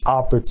when the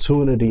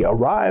opportunity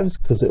arrives,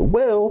 because it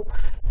will,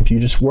 If you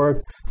just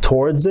work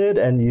towards it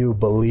and you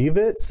believe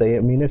it, say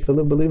it, mean it, feel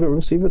it, believe it,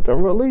 receive it,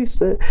 then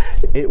release it.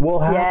 It will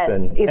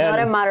happen. Yes, it's not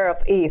a matter of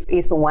if,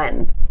 it's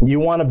when. You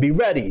want to be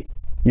ready.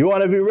 You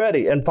want to be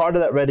ready. And part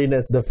of that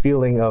readiness, the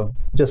feeling of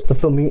just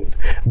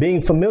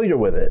being familiar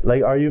with it.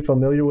 Like, are you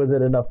familiar with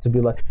it enough to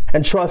be like,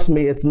 and trust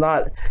me, it's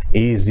not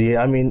easy.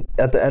 I mean,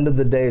 at the end of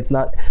the day, it's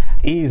not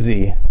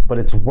easy, but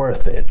it's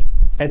worth it.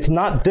 It's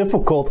not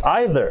difficult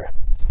either.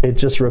 It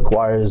just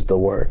requires the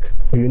work.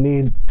 You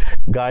need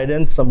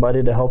guidance,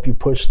 somebody to help you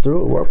push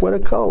through. Work with a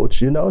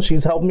coach, you know,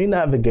 she's helped me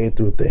navigate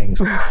through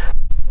things.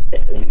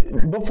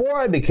 Before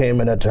I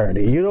became an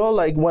attorney, you know,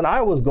 like when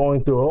I was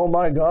going through, oh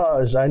my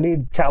gosh, I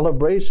need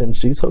calibration,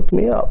 she's hooked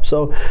me up.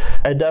 So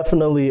I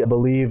definitely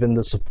believe in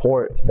the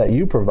support that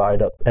you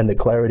provide and the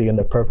clarity and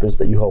the purpose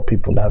that you help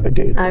people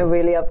navigate through. I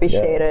really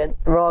appreciate it.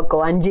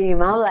 Rocco and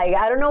Jim. I'm like,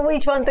 I don't know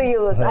which one to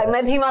use. I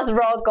met him as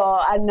Rocco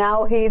and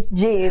now he's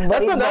Jim.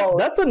 But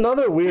That's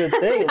another weird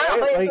thing,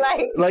 right?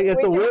 like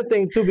it's a weird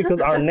thing too, because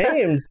our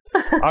names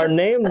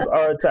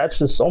are attached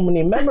to so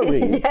many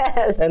memories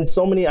and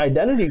so many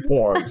identity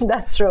forms.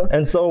 That's true.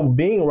 And so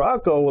being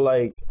Rocco,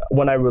 like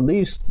when I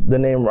released the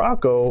name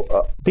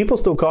Rocco, people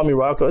still call me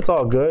Rocco. It's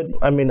all good.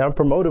 I mean, I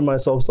promoted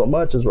myself so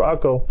much as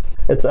Rocco.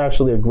 It's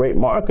actually a great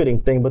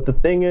marketing thing. But the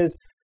thing is,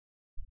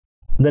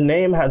 the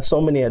name had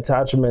so many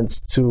attachments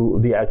to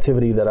the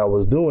activity that I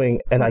was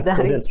doing, and I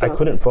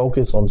couldn't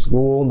focus on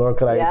school, nor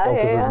could I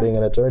focus as being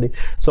an attorney.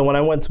 So when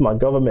I went to my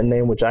government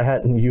name, which I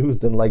hadn't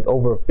used in like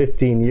over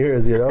 15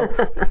 years, you know,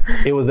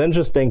 it was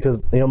interesting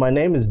because, you know, my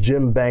name is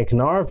Jim Bank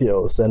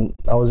Narvios, and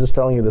I was just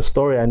telling you the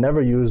story. I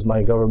never used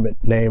my government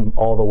name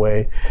all the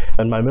way,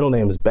 and my middle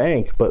name is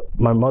Bank, but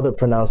my mother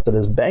pronounced it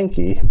as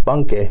Banky,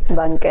 Banque.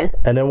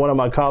 And then one of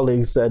my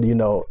colleagues said, you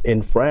know,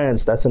 in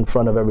France, that's in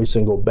front of every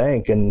single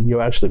bank, and you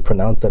actually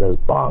pronounce that as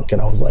Bank.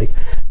 And I was like,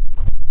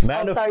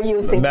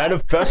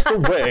 manifest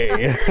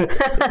away.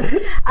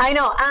 I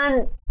know.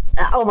 And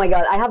oh my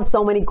God, I have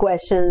so many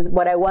questions,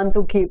 but I want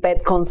to keep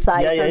it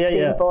concise and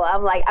simple.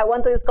 I'm like, I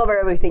want to discover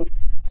everything.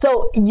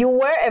 So you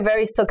were a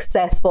very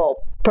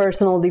successful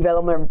personal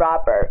development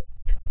rapper.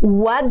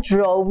 What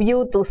drove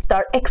you to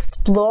start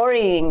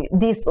exploring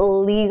this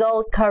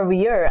legal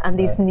career and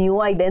this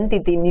new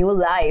identity, new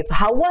life?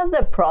 How was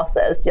the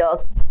process?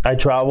 I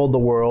traveled the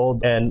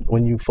world, and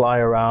when you fly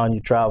around, you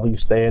travel, you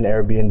stay in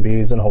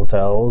Airbnbs and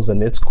hotels,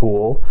 and it's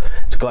cool,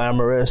 it's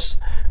glamorous.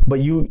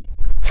 But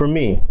for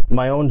me,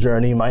 my own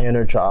journey, my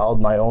inner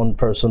child, my own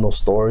personal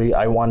story,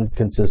 I wanted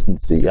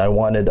consistency. I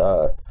wanted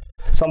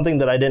something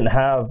that I didn't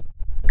have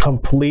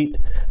complete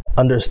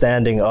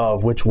understanding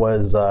of, which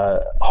was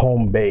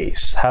home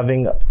base.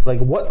 Having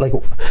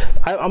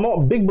I'm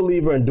a big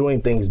believer in doing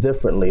things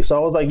differently. So I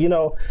was like, you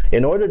know,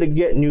 in order to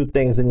get new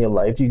things in your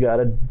life, you got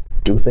to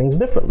do things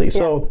differently.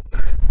 So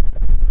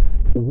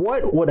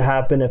what would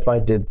happen if I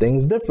did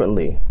things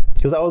differently?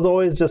 Because I was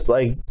always just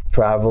like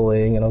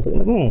traveling, and I was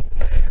like,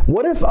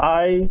 what if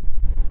I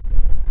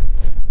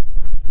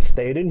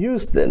stayed in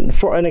Houston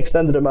for an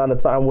extended amount of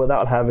time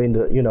without having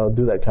to, you know,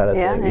 do that kind of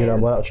thing, you know,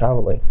 without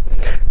traveling?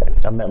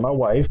 I met my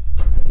wife.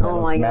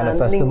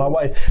 Manifested my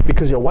wife,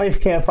 because your wife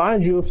can't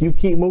find you if you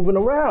keep moving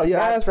around. Your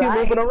ass keep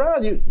moving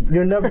around.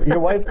 You're never. Your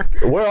wife.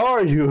 Where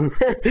are you?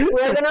 We're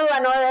gonna do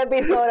another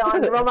episode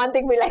on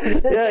romantic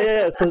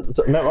relationships.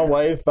 So met my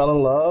wife, fell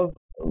in love.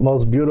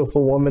 Most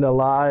beautiful woman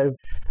alive,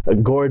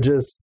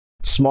 gorgeous,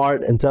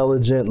 smart,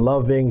 intelligent,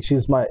 loving.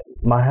 She's my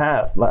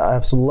half. I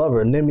absolutely love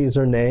her. Nimi's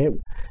her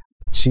name.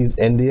 She's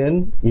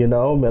Indian. You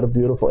know, met a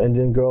beautiful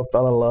Indian girl,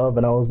 fell in love,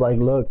 and I was like,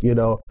 look, you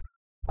know,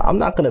 I'm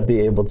not gonna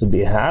be able to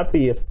be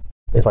happy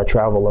if I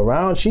travel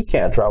around. She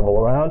can't travel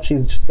around.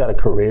 She's got a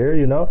career,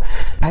 you know.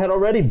 I had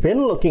already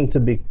been looking to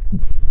be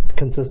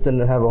consistent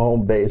and have a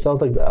home base. I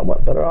was like,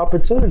 what better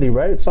opportunity,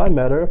 right? So I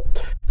met her,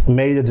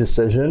 made a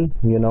decision.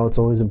 You know, it's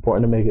always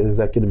important to make an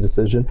executive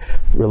decision.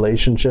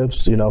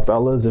 Relationships, you know,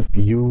 fellas, if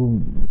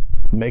you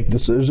make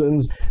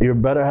decisions, your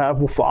better half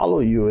will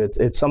follow you.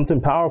 It's something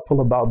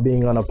powerful about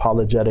being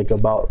unapologetic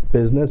about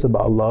business,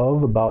 about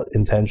love, about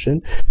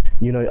intention.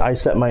 You know, I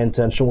set my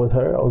intention with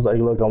her. I was like,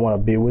 look, I want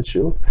to be with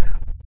you,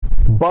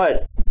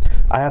 but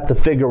I have to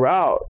figure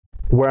out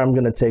where I'm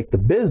going to take the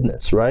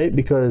business, right?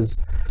 Because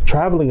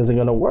traveling isn't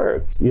going to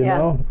work, you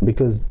know,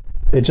 because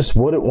it just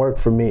wouldn't work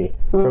for me,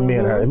 me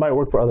and her. It might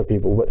work for other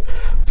people, but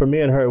for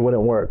me and her, it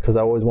wouldn't work, because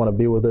I always want to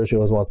be with her. She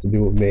always wants to be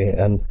with me.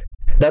 And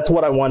that's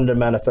what I wanted to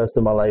manifest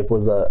in my life,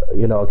 was a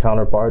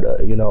counterpart,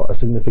 a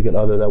significant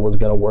other that was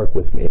going to work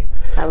with me.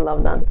 I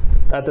love that.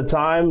 At the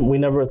time, we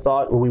never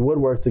thought we would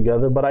work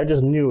together, but I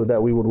just knew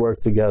that we would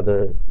work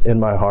together in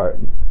my heart.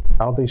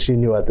 I don't think she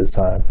knew at this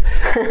time.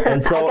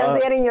 And so I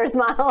can see it in your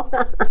smile.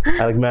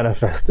 I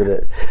manifested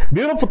it.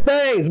 Beautiful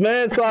things,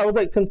 man. So I was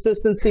like,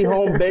 consistency,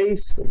 home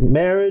base,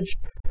 marriage,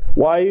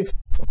 wife.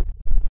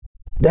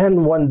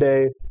 Then one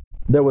day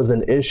there was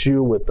an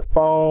issue with the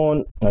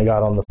phone. I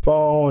got on the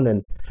phone,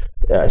 and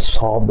I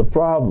solved the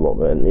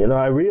problem. And, you know,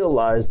 I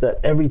realized that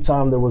every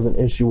time there was an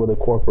issue with a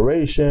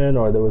corporation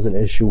or there was an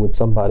issue with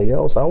somebody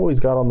else, I always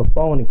got on the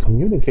phone and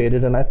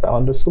communicated, and I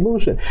found a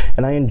solution,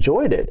 and I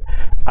enjoyed it.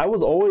 I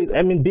was always,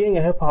 I mean, being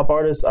a hip hop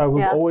artist, I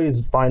was always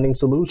finding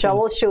solutions.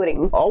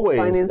 Troubleshooting.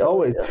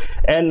 Always.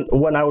 And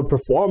when I would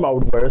perform, I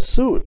would wear a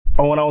suit.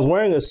 And when I was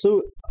wearing a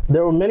suit,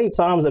 there were many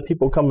times that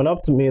people coming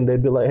up to me and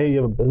they'd be like, hey,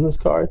 you have a business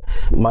card?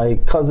 My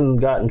cousin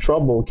got in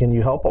trouble. Can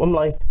you help him? I'm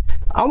like,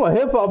 I'm a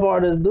hip hop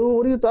artist, dude.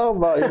 What are you talking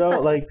about? You know,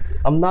 like,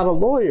 I'm not a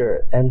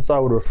lawyer. And so I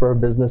would refer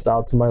business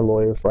out to my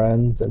lawyer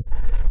friends and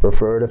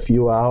referred a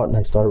few out, and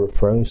I started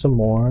referring some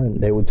more,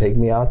 and they would take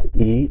me out to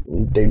eat,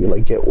 and they'd be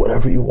like, get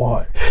whatever you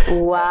want.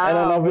 Wow, and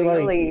then I'll be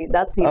really? Like,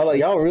 that's I'm like,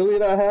 y'all really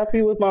not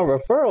happy with my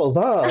referrals,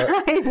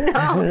 huh?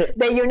 I know.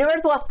 The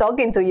universe was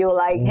talking to you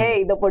like,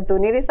 hey, the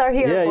opportunities are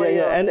here for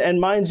you. And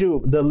mind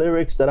you, the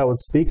lyrics that I would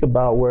speak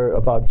about were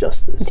about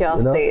justice. You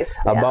know?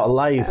 About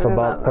life,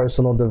 about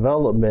personal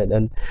development.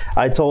 And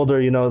I told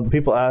her, you know,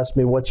 people ask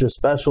me, what's your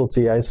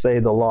specialty? I say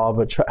the law of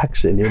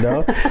attraction, you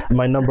know?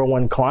 My number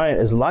one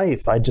client is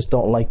life. I just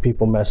don't like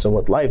people messing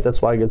with life.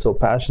 That's why I get so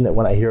passionate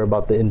when I hear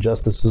about the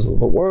injustices of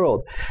the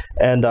world.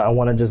 And I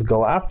want to just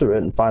go after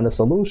it and find a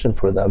solution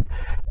for them.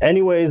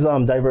 Anyways,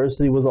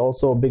 diversity was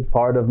also a big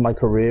part of my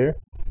career.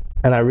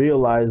 And I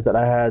realized that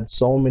I had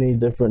so many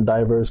different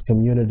diverse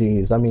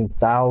communities. I mean,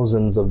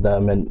 thousands of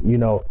them. And, you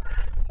know,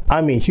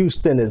 I mean,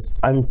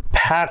 I'm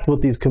packed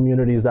with these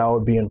communities that I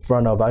would be in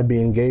front of. I'd be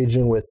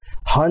engaging with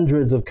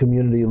hundreds of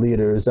community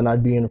leaders, and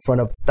I'd be in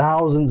front of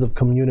thousands of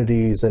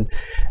communities.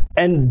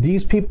 And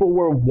these people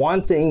were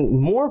wanting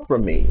more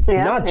from me,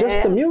 not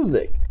just the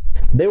music.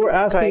 They were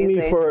asking me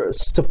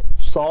to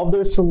solve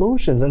their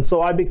solutions. And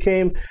so I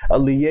became a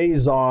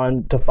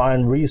liaison to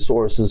find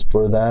resources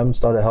for them,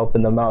 started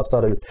helping them out,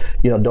 started,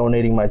 you know,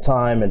 donating my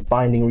time and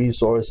finding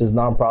resources,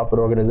 nonprofit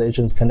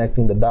organizations,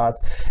 connecting the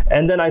dots.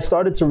 And then I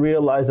started to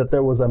realize that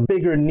there was a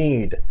bigger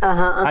need.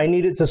 I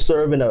needed to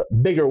serve in a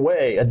bigger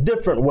way, a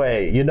different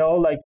way, you know,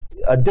 like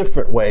a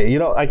different way. You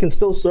know, I can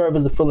still serve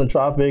as a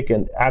philanthropic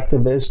and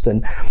activist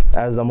and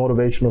as a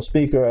motivational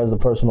speaker, as a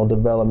personal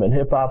development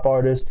hip hop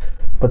artist,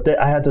 but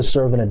I had to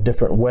serve in a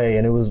different way,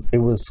 and it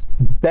was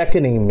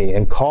beckoning me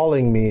and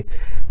calling me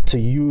to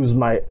use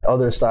my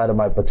other side of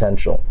my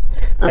potential.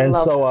 And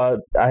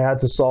so I had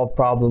to solve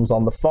problems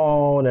on the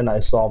phone, and I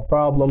solved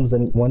problems.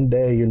 And one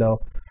day, you know,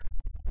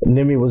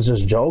 Nimi was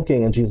just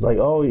joking, and she's like,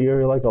 "Oh,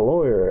 you're like a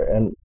lawyer,"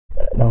 and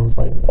I was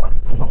like, "What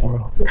in the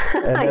world?"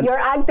 And then, you're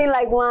acting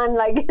like one,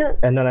 like.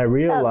 And then I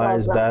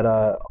realized that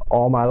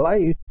all my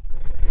life,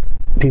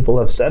 people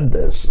have said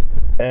this,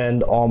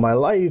 and all my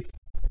life,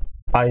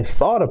 I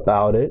thought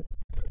about it,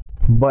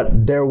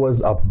 but there was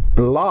a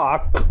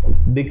block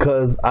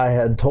because I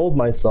had told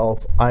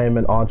myself I am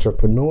an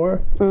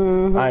entrepreneur.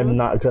 I'm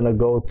not going to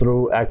go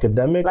through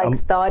academic.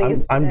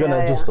 Studies. I'm going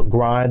to just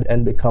grind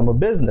and become a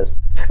business.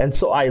 And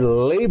so I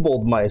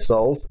labeled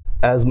myself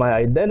as my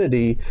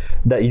identity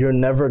that you're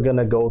never going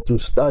to go through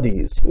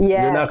studies.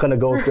 You're not going to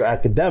go through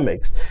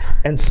academics.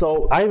 And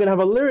so I even have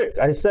a lyric.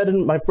 I said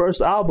in my first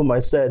album, I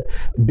said,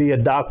 be a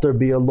doctor,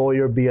 be a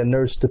lawyer, be a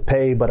nurse to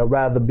pay, but I'd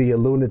rather be a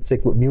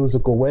lunatic with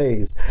musical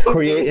ways.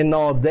 Creating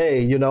all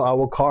day, you know, I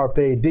will carpe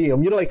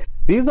diem. You know, like,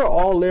 these are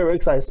all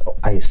lyrics.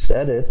 I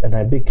said it and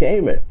I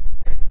became it.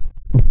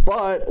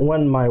 But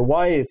when my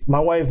wife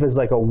is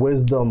like a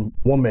wisdom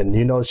woman,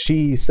 you know,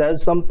 she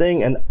says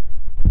something and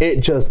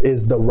it just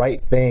is the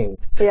right thing.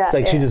 It's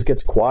like she just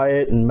gets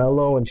quiet and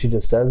mellow and she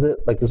just says it.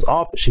 Like this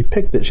office, she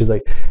picked it. She's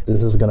like,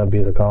 this is going to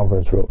be the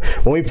conference room.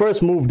 When we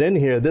first moved in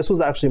here, this was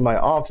actually my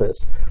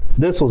office.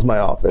 This was my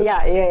office.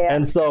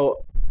 And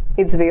so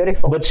it's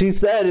beautiful. But she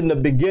said in the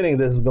beginning,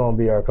 this is going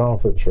to be our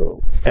conference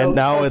room. So, and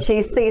now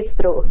she sees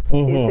through.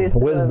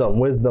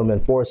 Wisdom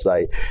and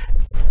foresight.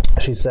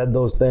 She said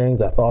those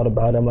things. I thought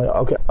about it. I'm like,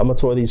 okay, I'm going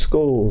to tour these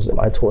schools.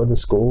 I toured the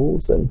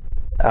schools, and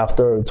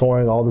after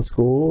touring all the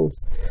schools,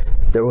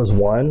 there was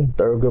one,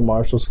 Thurgood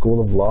Marshall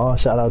School of Law.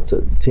 Shout out to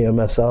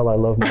TMSL. I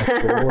love my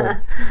school.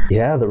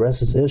 And the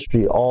rest is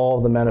history. All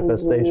the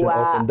manifestation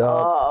opened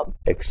up.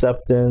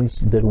 Acceptance,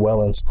 did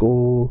well in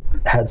school,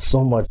 had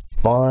so much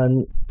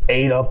fun,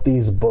 ate up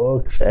these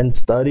books and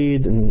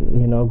studied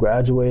and, you know,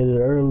 graduated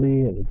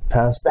early and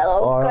passed the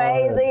bar.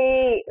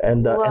 Crazy.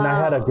 And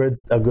I had a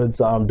good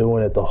time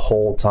doing it the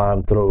whole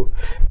time through.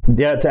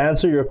 Yeah, to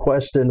answer your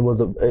question was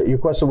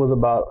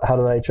about how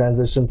did I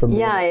transition from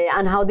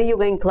and how did you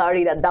gain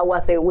clarity that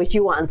was it, which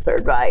you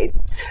answered, right?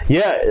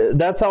 Yeah,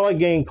 that's how I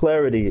gained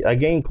clarity. I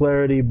gained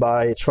clarity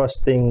by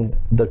trusting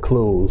the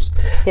clues.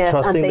 Yes,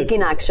 and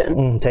taking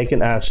action.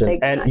 Taking action.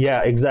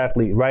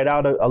 Exactly. Write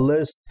out a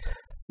list.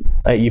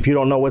 If you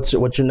don't know what's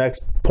your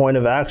next point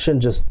of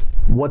action, just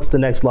what's the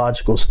next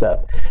logical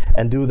step,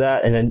 and do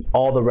that, and then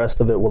all the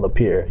rest of it will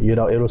appear. You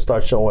know, it'll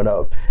start showing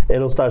up. How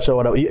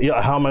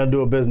am I gonna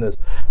do a business?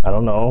 I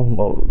don't know.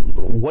 Well,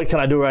 what can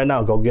I do right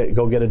now? Go get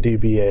a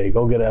DBA.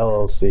 Go get an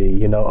LLC.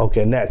 You know.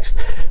 Okay,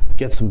 next,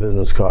 get some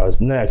business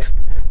cards. Next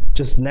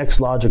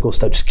logical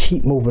step. Just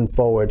keep moving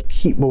forward.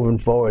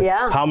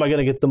 Yeah. How am I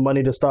gonna get the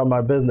money to start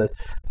my business?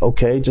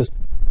 Okay, just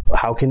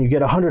how can you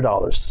get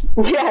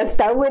 $100? Yeah,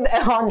 start with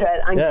 100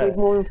 and keep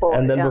moving forward.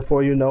 And then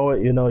before you know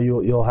it,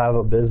 you'll have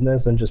a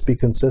business and just be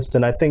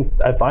consistent. I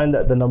find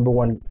that the number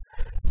one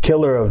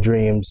killer of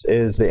dreams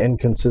is the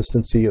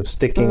inconsistency of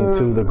sticking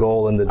to the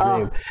goal and the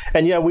dream.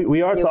 And yeah,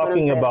 we are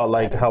talking about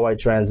like how I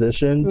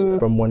transitioned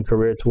from one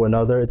career to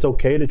another. It's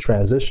okay to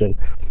transition,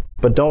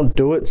 but don't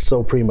do it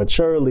so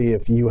prematurely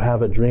if you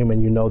have a dream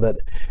and you know that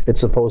it's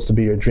supposed to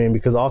be your dream,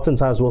 because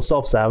oftentimes we'll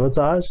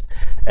self-sabotage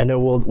and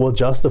then we'll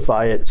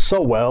justify it so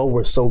well.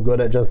 We're so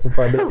good at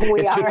justifying it.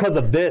 It's because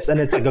of this, and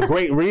it's like a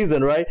great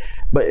reason, right?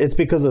 But it's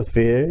because of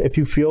fear. If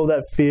you feel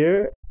that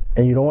fear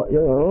and you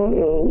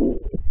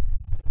don't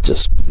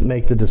just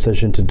make the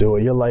decision to do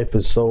it. Your life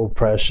is so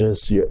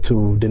precious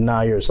to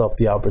deny yourself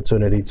the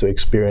opportunity to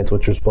experience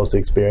what you're supposed to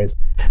experience.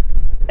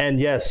 And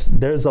yes,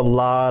 there's a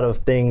lot of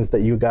things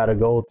that you got to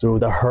go through,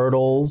 the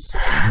hurdles,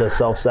 the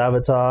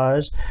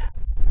self-sabotage,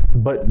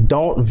 but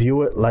don't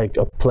view it like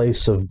a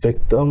place of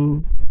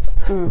victim.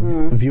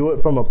 View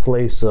it from a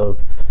place of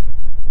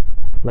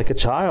like a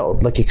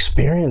child, like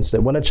experience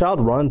it. When a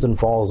child runs and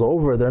falls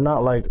over, they're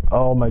not like,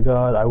 oh my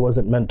God, I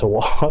wasn't meant to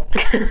walk.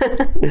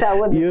 That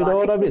would be you know funny.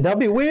 what I mean? That'd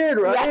be weird,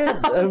 right? Yeah,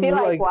 I'd be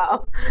like,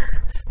 wow.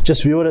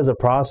 Just view it as a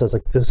process.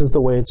 Like, this is the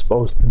way it's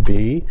supposed to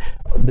be.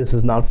 This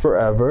is not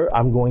forever.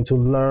 I'm going to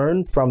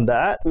learn from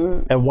that.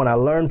 And when I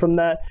learn from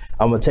that,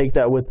 I'm going to take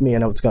that with me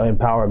and it's going to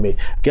empower me.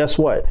 Guess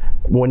what?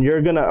 When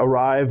you're going to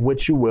arrive,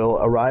 which you will,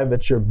 arrive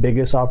at your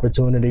biggest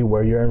opportunity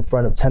where you're in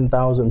front of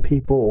 10,000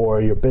 people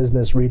or your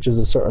business reaches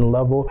a certain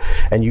level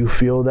and you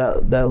feel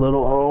that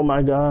little, oh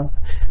my God,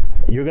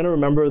 you're going to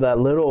remember that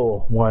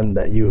little one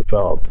that you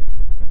felt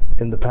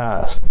in the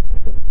past.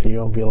 You're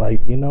going to be like,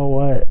 you know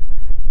what?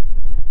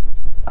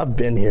 I've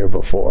been here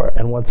before.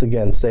 And once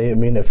again, say it,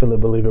 mean it, feel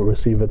it, believe it,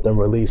 receive it, then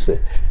release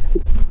it.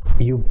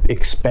 You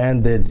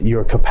expanded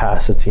your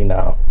capacity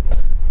now.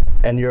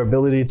 And your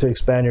ability to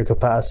expand your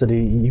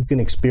capacity, you can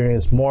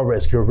experience more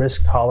risk. Your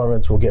risk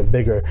tolerance will get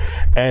bigger.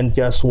 And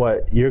guess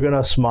what? You're going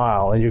to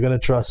smile and you're going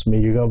to trust me.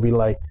 You're going to be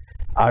like,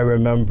 I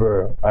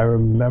remember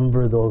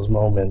those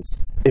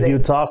moments. If you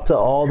talk to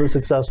all the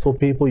successful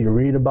people, you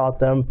read about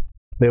them,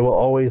 they will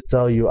always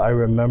tell you, I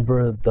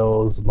remember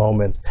those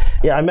moments.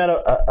 Yeah, I met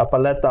a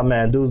paleta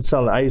man, dude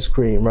selling ice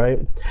cream, right?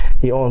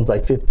 He owns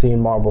like 15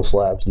 marble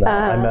slabs now.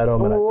 I met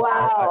him and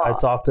I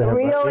talked to him.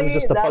 Really? He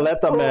was just a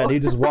paleta man. He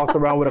just walked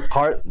around with a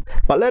cart.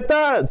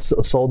 Paleta!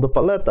 Sold the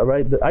paleta,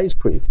 right? The ice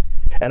cream.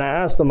 And I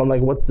asked him, I'm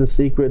like, what's the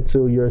secret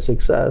to your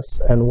success?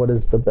 And what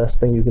is the best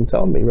thing you can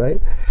tell me, right?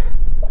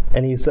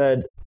 And he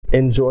said,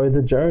 enjoy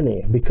the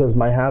journey, because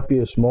my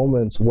happiest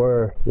moments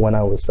were when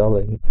I was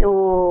selling.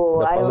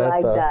 Oh, I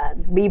like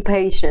that. Be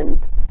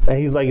patient. And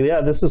he's like, yeah,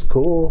 this is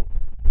cool,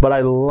 but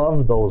I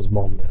love those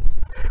moments.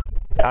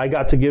 I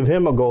got to give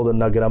him a golden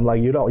nugget. I'm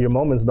like, your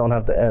moments don't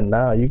have to end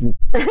now. You can.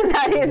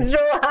 That is true.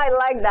 I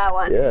like that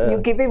one. Yeah.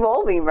 You keep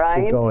evolving,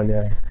 right? Keep going,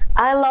 yeah.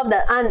 I love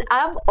that. And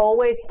I've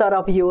always thought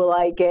of you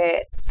like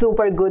a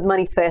super good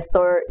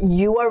manifestor.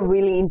 You are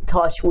really in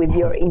touch with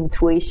your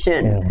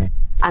intuition. Yeah.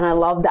 And I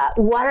love that.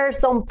 What are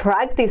some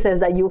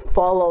practices that you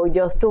follow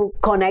just to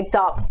connect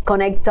up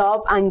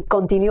and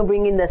continue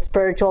bringing the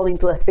spiritual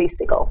into the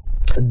physical?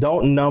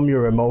 Don't numb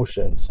your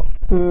emotions.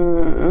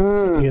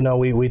 You know,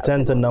 we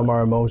tend to numb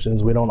our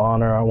emotions. We don't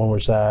honor when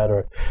we're sad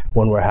or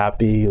when we're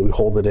happy. We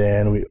hold it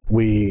in.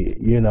 We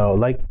you know,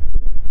 like,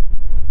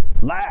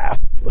 laugh,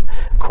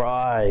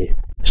 cry,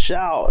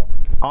 shout,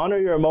 honor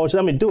your emotions.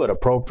 I mean, do it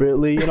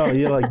appropriately. You know,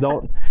 you're like,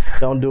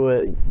 don't do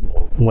it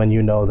when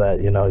you know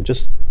that, you know,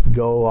 just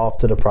go off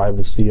to the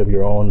privacy of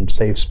your own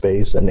safe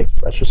space and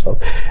express yourself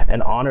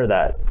and honor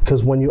that.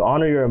 Because when you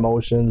honor your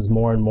emotions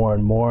more and more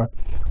and more,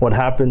 what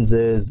happens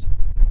is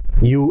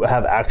you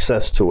have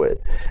access to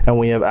it. And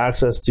when you have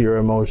access to your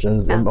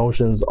emotions,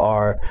 emotions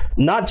are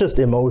not just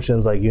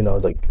emotions like, you know,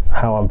 like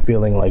how I'm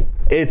feeling, like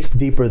it's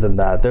deeper than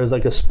that. There's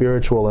like a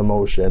spiritual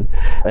emotion,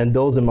 and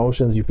those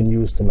emotions you can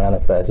use to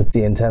manifest. It's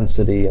the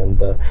intensity and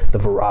the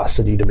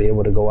veracity to be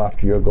able to go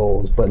after your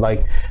goals. But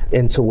like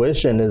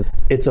intuition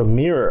it's a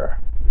mirror.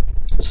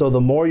 So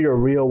the more you're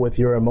real with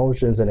your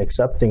emotions and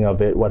accepting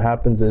of it, what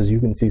happens is you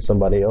can see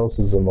somebody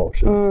else's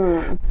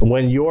emotions.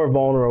 When you're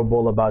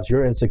vulnerable about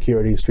your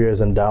insecurities, fears,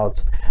 and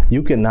doubts,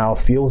 you can now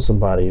feel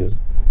somebody's.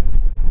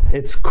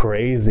 It's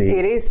crazy.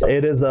 It is.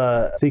 It is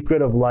a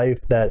secret of life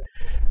that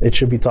it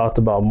should be talked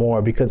about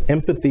more, because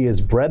empathy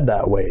is bred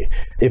that way.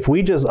 If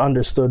we just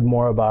understood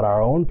more about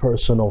our own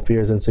personal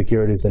fears,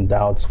 insecurities, and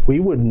doubts,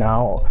 we would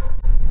now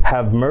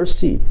have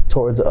mercy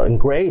towards and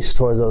grace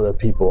towards other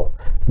people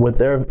with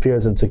their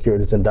fears,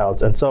 insecurities, and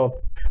doubts. And so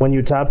when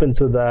you tap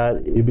into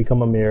that, you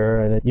become a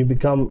mirror and you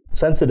become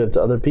sensitive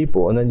to other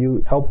people, and then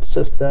you help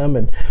assist them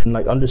and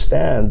like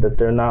understand that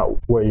they're not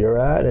where you're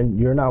at and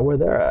you're not where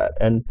they're at.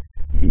 And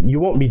you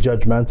won't be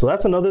judgmental.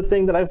 That's another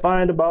thing that I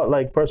find about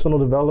like personal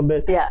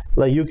development. Yeah.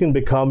 Like you can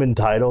become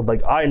entitled,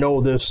 like I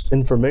know this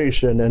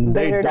information and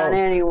better than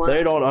anyone.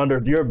 They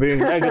don't you're being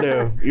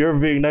negative. You're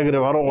being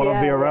negative. I don't want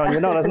to be around you.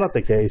 No, that's not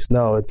the case.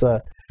 No,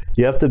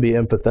 you have to be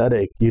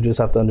empathetic. You just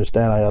have to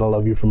understand, I gotta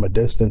love you from a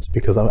distance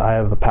because I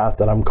have a path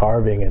that I'm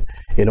carving, and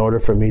in order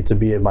for me to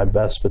be at my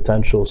best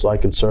potential so I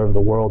can serve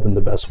the world in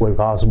the best way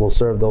possible,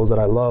 serve those that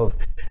I love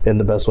in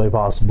the best way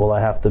possible, I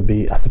have to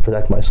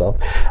protect myself.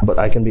 But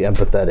I can be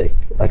empathetic,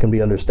 I can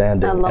be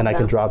understanding, and I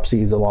can drop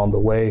seeds along the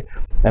way,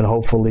 and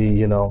hopefully,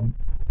 you know,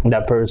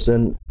 that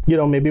person, you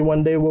know, maybe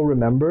one day will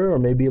remember, or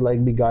maybe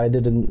like be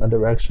guided in a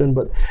direction.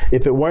 But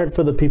if it weren't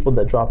for the people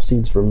that drop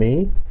seeds for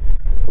me,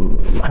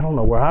 I don't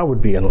know where I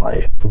would be in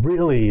life.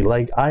 Really,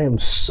 like, I am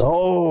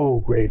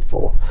so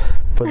grateful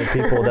for the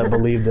people that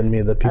believed in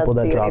me, the people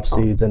that dropped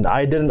seeds. And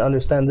I didn't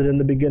understand it in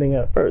the beginning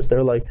at first.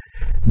 They're like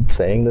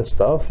saying this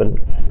stuff, and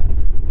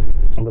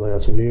I'm like,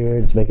 that's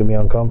weird, it's making me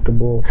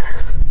uncomfortable.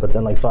 But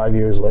then like 5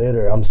 years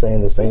later, I'm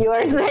saying the same. You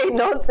are saying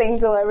those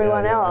things to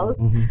everyone else.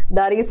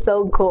 That is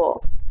so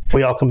cool.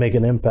 We all can make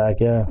an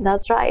impact, yeah.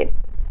 That's right.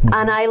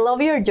 And I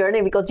love your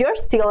journey because you're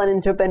still an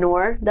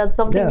entrepreneur. That's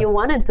something you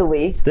wanted to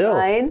be. Still.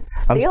 Right?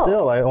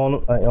 I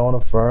own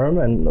a firm,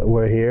 and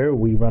we're here.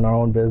 We run our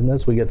own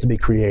business. We get to be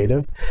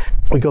creative.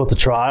 We go to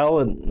trial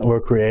and we're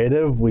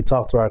creative. We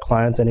talk to our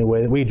clients any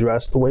way. We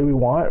dress the way we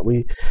want.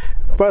 We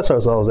express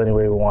ourselves any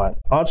way we want.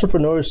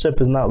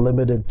 Entrepreneurship is not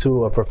limited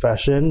to a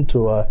profession,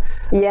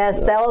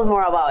 Yes, tell us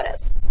more about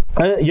it.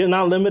 You're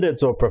not limited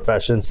to a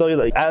profession. So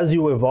like, as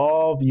you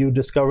evolve, you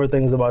discover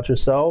things about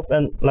yourself.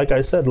 And like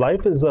I said,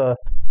 life is a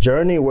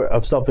journey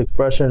of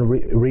self-expression,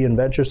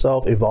 reinvent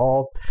yourself,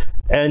 evolve.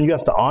 And you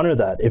have to honor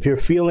that. If you're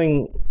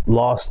feeling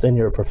lost in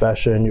your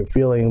profession, you're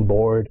feeling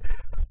bored,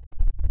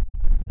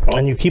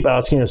 and you keep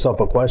asking yourself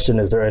a question,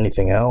 is there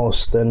anything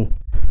else? Then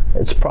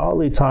it's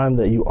probably time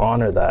that you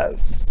honor that.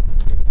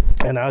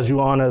 And as you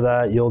honor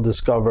that, you'll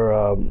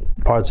discover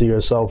parts of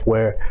yourself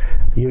where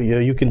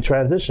you can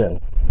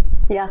transition.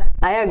 Yeah,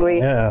 I agree.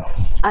 Yeah.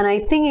 And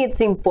I think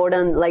it's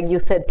important, like you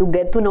said, to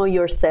get to know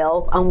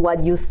yourself and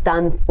what you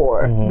stand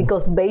for.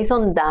 Because based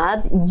on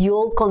that,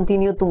 you'll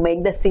continue to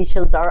make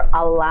decisions that are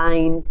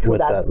aligned to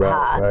that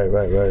path.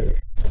 Right.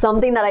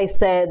 Something that I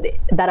said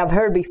that I've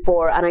heard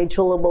before, and I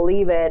truly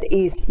believe it,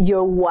 is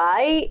your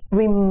why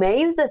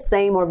remains the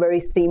same or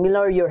very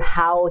similar, your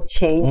how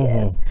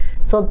changes.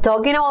 So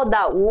talking about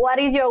that, what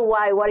is your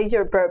why? What is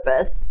your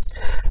purpose?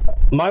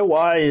 My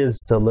why is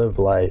to live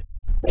life.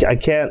 I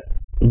can't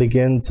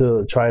begin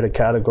to try to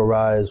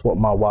categorize what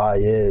my why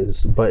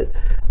is, but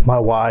my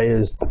why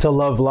is to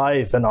love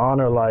life and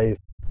honor life.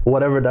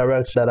 Whatever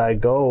direction that I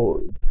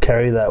go,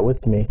 carry that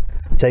with me.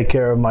 Take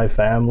care of my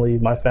family.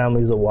 My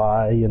family's a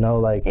why, you know,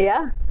 like,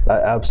 yeah. I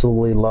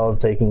absolutely love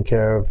taking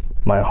care of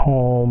my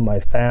home, my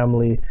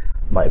family,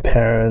 my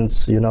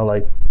parents, you know,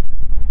 like,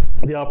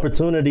 the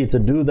opportunity to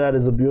do that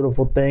is a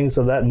beautiful thing.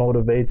 So that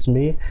motivates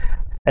me.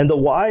 And the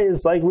why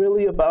is like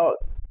really about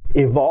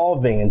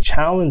evolving and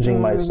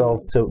challenging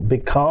myself to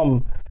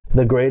become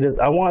the greatest.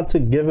 I want to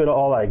give it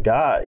all I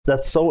got.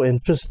 That's so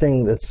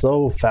interesting. That's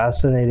so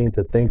fascinating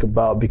to think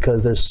about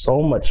because there's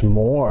so much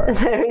more.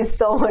 There is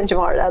so much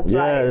more. That's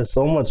right. Yeah, there's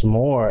so much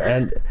more.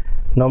 And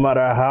no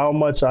matter how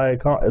much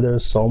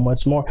there's so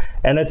much more.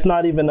 And it's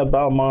not even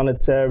about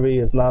monetary.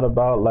 It's not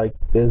about like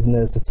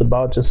business. It's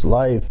about just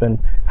life and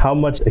how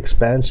much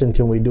expansion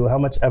can we do? How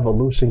much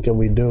evolution can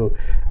we do?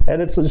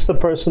 And it's just a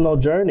personal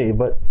journey.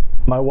 But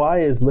my why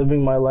is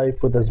living my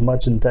life with as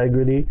much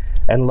integrity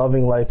and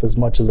loving life as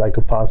much as I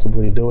could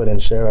possibly do it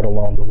and share it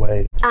along the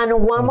way. And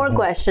one more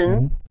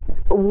question.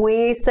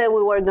 We said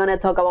we were going to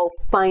talk about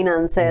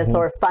finances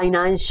or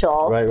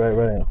financial.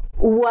 Right.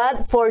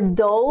 What for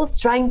those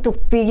trying to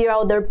figure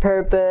out their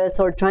purpose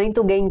or trying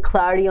to gain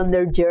clarity on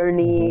their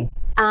journey?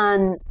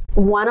 And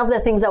one of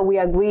the things that we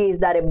agree is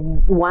that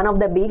one of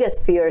the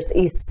biggest fears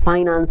is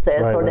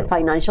finances or the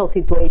financial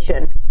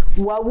situation.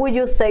 What would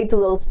you say to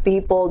those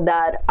people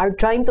that are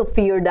trying to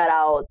figure that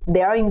out?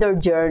 They are in their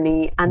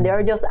journey and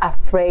they're just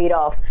afraid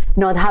of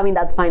not having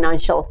that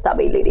financial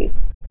stability,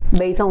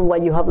 based on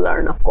what you have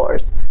learned, of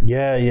course.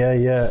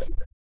 Yeah.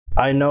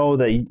 I know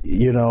that,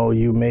 you know,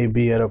 you may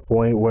be at a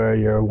point where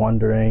you're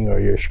wondering or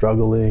you're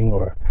struggling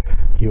or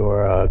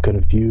you're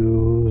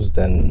confused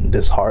and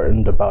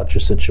disheartened about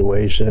your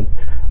situation.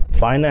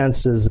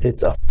 Finances,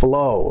 it's a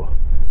flow.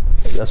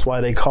 That's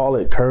why they call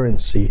it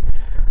currency.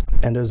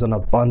 And there's an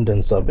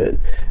abundance of it.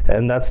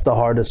 And that's the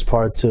hardest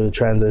part to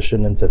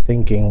transition into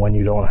thinking when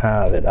you don't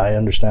have it. I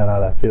understand how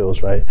that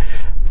feels, right?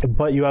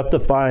 But you have to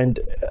find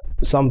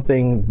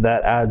something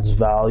that adds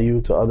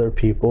value to other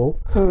people.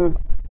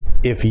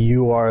 If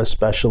you are a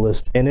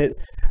specialist in it,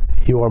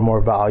 you are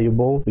more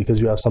valuable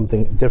because you have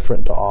something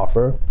different to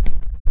offer.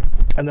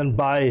 And then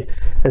by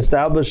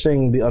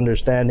establishing the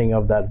understanding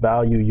of that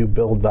value, you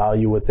build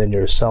value within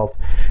yourself.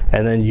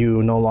 And then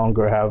you no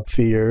longer have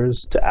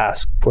fears to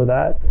ask for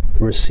that,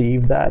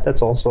 receive that.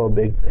 That's also a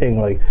big thing.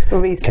 Like,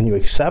 can you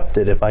accept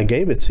it if I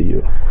gave it to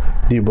you?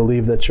 Do you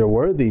believe that you're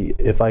worthy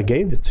if I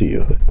gave it to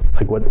you?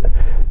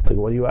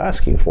 What are you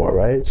asking for,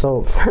 right?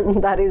 So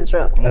that is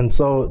true. And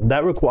so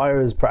that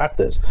requires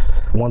practice.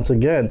 Once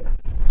again,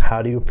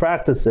 how do you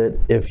practice it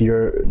if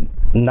you're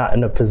not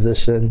in a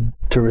position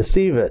to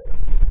receive it?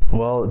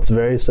 Well, it's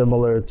very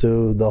similar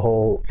to the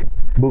whole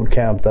boot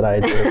camp that I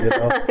did. You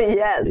know?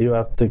 Yes. You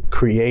have to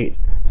create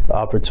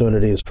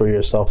opportunities for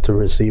yourself to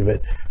receive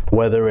it,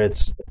 whether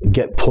it's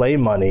get play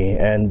money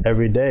and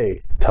every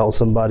day tell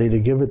somebody to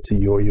give it to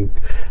you, or you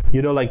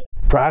know, like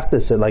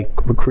practice it, like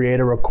create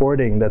a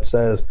recording that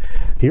says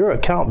your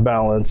account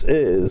balance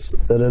is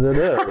da, da, da,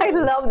 da. I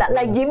love that.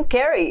 Like Jim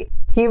Carrey,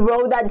 he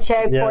wrote that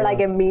check for like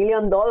 $1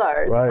 million,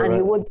 and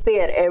he would see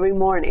it every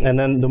morning. And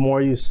then the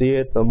more you see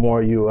it, the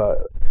more you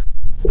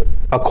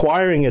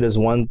acquiring it is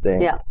one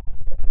thing. Yeah.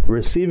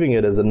 Receiving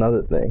it is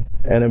another thing,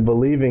 and in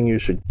believing you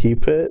should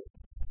keep it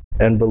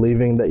and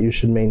believing that you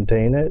should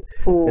maintain it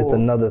is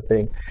another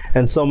thing.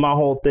 And so my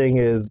whole thing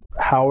is,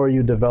 how are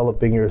you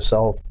developing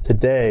yourself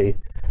today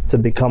to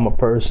become a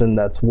person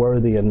that's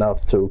worthy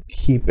enough to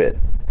keep it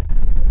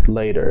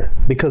later?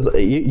 Because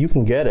you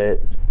can get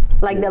it.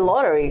 Like the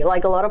lottery.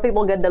 Like a lot of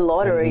people get the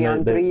lottery,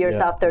 and 3 years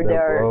after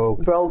they're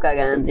broke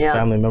again. Yeah.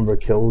 Family member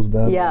kills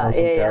them. Yeah,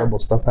 some terrible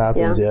stuff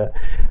happens.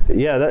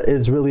 Yeah, that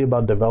is really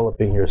about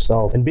developing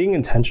yourself and being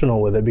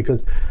intentional with it,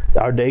 because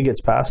our day gets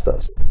past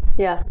us.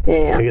 Yeah.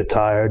 You get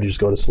tired, you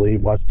just go to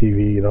sleep, watch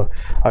TV, you know.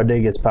 Our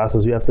day gets past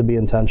us. You have to be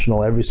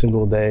intentional every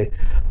single day.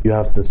 You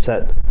have to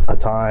set a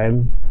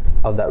time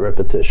of that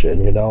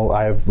repetition, you know.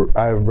 I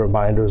have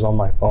reminders on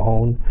my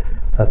phone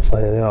that's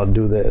like, you know,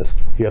 do this.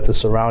 You have to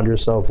surround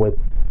yourself with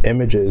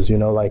images, you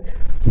know, like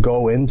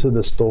go into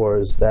the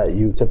stores that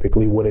you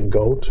typically wouldn't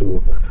go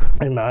to.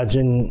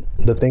 Imagine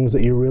the things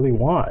that you really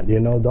want, you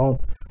know. Don't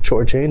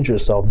shortchange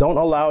yourself. Don't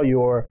allow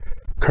your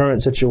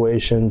current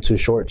situation to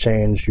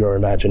shortchange your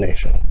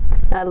imagination.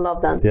 I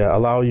love that. Yeah,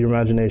 allow your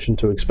imagination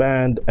to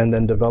expand, and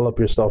then develop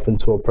yourself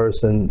into a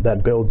person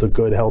that builds a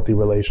good, healthy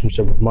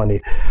relationship with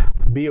money.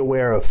 Be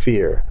aware of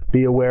fear.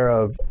 Be aware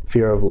of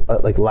fear of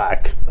like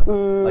lack.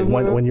 Like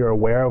when you're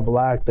aware of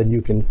lack, then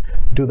you can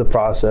do the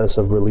process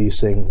of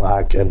releasing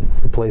lack and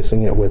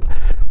replacing it with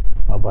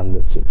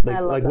abundance.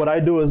 Like what I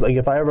do is, like,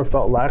 if I ever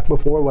felt lack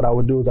before, what I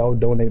would do is I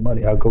would donate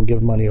money. I'd go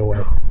give money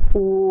away.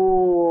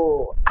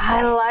 Ooh,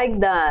 I like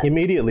that.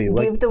 Immediately.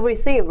 Give to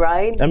receive,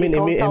 right? I mean,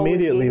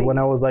 immediately when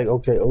I was like,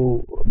 okay,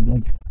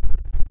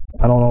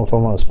 I don't know if I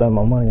want to spend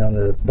my money on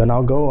this, then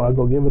I'll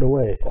go give it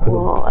away.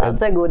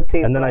 That's a good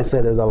tip. And then I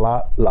say there's a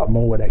lot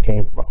more where that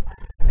came from.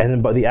 And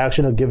then, but the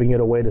action of giving it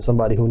away to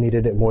somebody who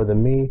needed it more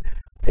than me,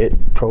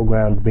 it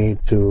programmed me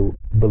to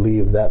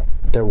believe that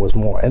there was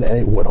more, and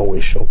it would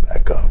always show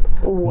back up.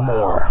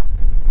 Wow.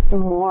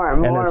 More.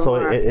 And then so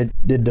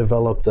it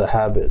developed a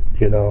habit,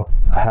 you know,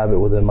 a habit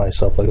within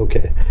myself. Like,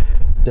 okay,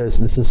 this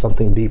is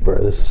something deeper.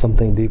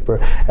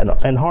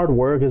 And hard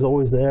work is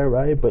always there,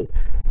 right? But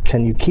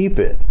can you keep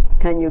it?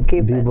 Can you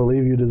keep it? Do you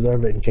believe you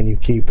deserve it, and can you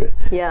keep it?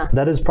 Yeah.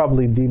 That is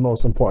probably the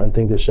most important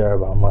thing to share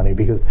about money,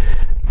 because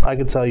I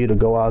could tell you to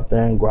go out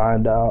there and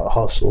grind out,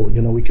 hustle.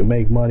 You know, we can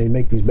make money,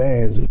 make these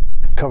bands, and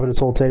cover this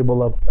whole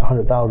table up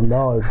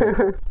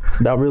 $100,000.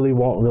 That really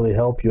won't really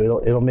help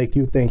you. It'll make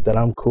you think that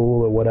I'm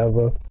cool or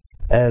whatever.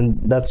 And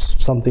that's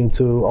something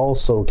to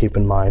also keep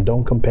in mind.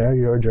 Don't compare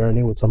your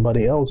journey with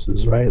somebody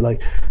else's, right?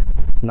 Like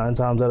 9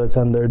 times out of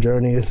 10, their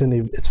journey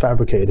it's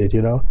fabricated,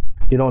 you know?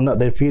 You don't know,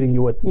 they're feeding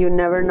you what you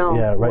never know.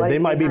 Yeah, right. They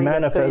might be be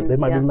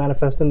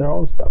manifesting their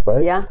own stuff,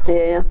 right?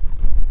 Yeah.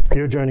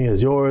 Your journey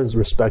is yours.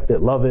 Respect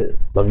it, love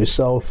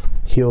yourself,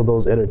 heal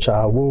those inner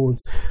child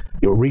wounds.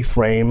 You'll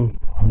reframe,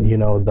 you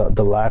know,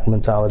 the lack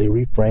mentality,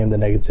 reframe the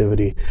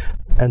negativity,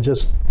 and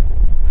just,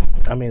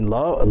 I mean,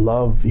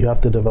 love. You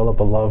have to develop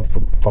a love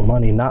for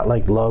money, not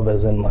like love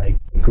as in like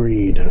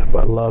greed,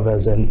 but love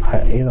as in,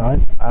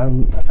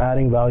 I'm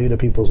adding value to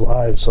people's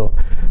lives, so,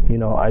 you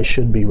know, I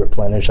should be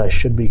replenished. I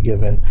should be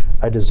given.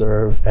 I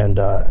deserve, and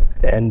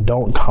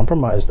don't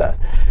compromise that.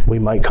 We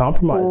might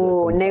compromise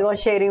it.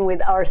 Negotiating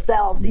with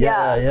ourselves.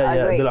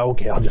 Yeah. Be like,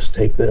 okay, I'll just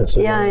take this.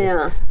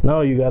 Yeah.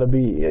 No, you got to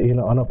be, you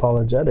know,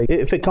 unapologetic.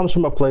 If it comes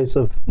from a place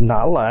of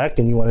not lack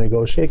and you want to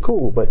negotiate,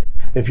 cool. But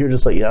if you're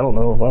just like, I don't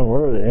know if I'm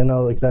worth it, you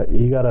know, like that,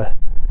 you got to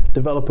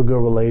develop a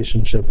good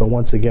relationship. And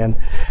once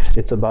again,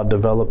 it's about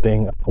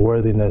developing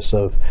worthiness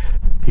of,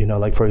 you know,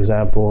 like, for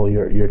example,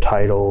 your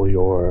title,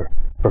 your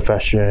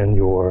profession,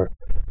 your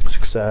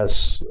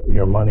success,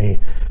 your money.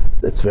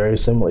 It's very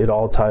similar. It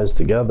all ties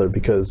together,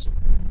 because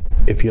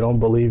if you don't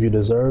believe you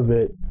deserve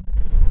it,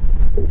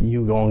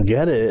 you gonna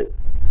get it.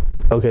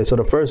 Okay, so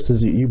the first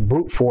is you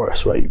brute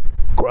force, right? You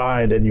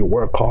grind and you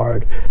work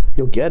hard.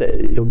 You'll get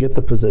it. You'll get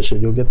the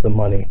position. You'll get the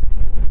money.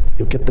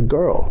 You'll get the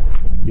girl.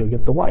 You'll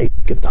get the wife.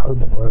 You get the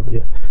husband,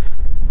 whatever.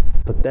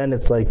 But then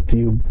it's like, do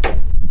you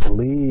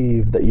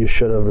believe that you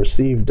should have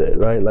received it,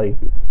 right? Like,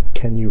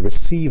 can you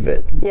receive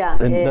it? Yeah.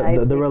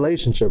 The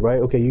relationship, right?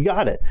 Okay, you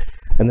got it.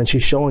 And then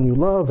she's showing you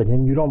love, and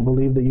then you don't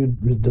believe that you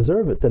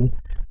deserve it. Then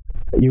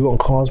you're going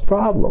to cause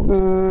problems.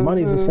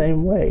 Money's the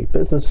same way.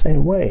 Business,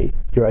 same way.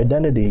 Your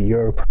identity,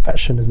 your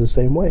profession is the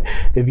same way.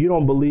 If you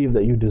don't believe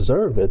that you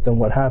deserve it, then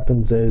what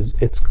happens is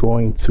it's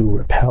going to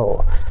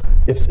repel.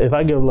 If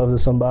I give love to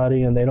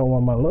somebody and they don't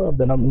want my love,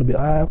 then I'm going to be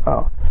like,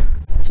 wow.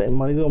 Same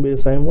money's going to be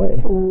the same way.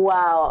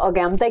 Wow.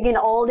 Okay, I'm taking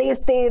all these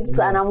tips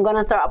and I'm going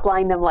to start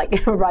applying them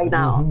like right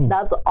now.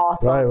 That's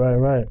awesome.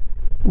 Right.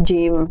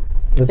 Jim,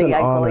 It's an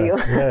honor.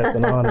 Yeah, it's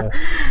an honor.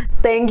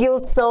 Thank you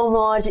so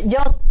much.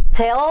 Just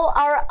tell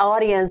our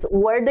audience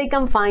where they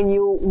can find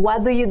you.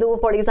 What do you do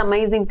for these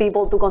amazing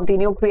people to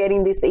continue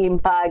creating this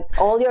impact?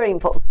 All your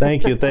info.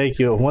 Thank you. Thank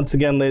you. Once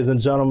again, ladies and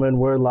gentlemen,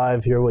 we're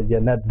live here with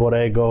Yanet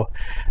Borrego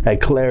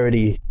at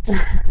Clarity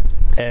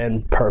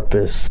and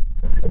Purpose.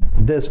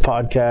 This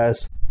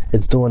podcast,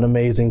 it's doing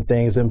amazing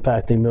things,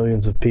 impacting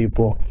millions of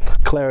people.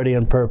 Clarity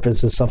and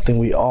purpose is something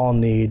we all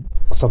need,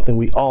 something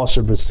we all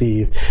should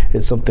receive.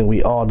 It's something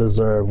we all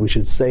deserve. We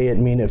should say it,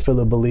 mean it, feel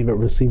it, believe it,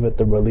 receive it,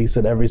 then release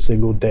it every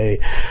single day.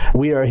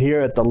 We are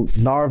here at the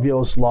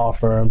Narvios Law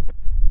Firm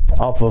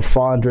off of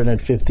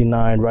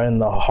 459, right in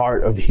the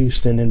heart of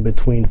Houston, in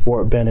between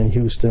Fort Bend and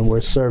Houston.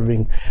 We're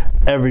serving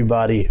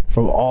everybody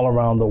from all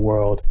around the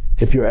world.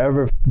 If you're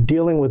ever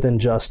dealing with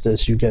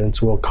injustice, you get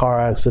into a car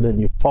accident,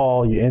 you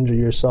fall, you injure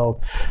yourself,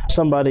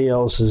 somebody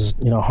else is,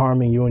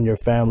 harming you and your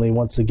family.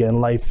 Once again,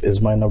 life is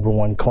my number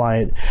one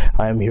client.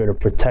 I am here to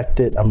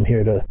protect it. I'm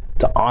here to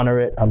honor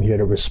it. I'm here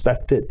to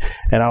respect it.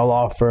 And our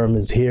law firm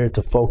is here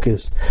to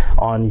focus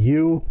on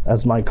you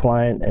as my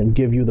client and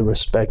give you the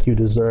respect you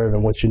deserve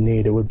and what you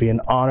need. It would be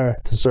an honor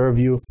to serve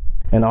you,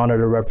 an honor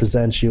to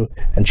represent you.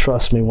 And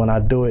trust me, when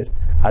I do it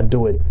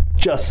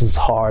just as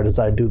hard as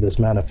I do this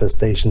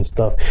manifestation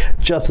stuff,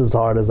 just as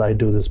hard as I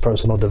do this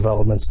personal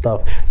development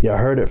stuff. You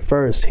heard it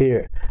first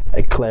here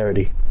at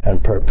Clarity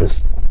and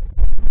Purpose.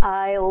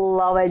 I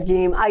love it,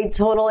 Jim. I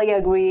totally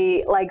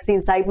agree. Like,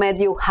 since I met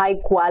you, high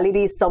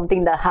quality is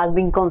something that has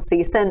been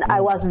consistent. I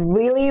was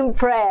really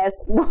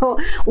impressed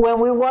when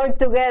we worked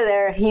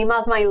together, him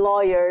as my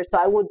lawyer, so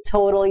I would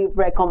totally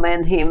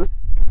recommend him.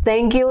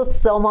 Thank you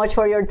so much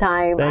for your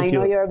time. I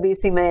know you're a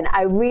busy man.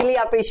 I really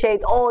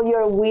appreciate all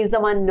your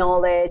wisdom and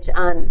knowledge,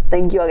 and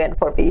thank you again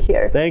for being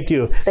here. Thank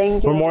you.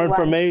 Thank you. For more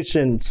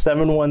information,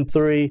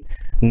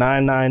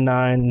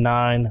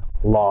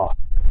 713-9999-LAW.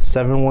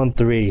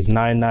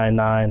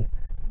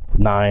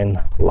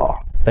 713-9999-LAW.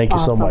 Thank you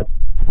so much.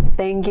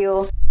 Thank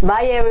you.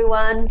 Bye,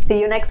 everyone. See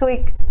you next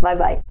week.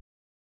 Bye-bye.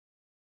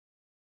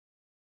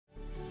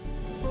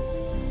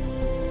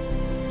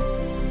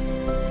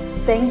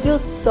 Thank you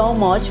so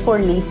much for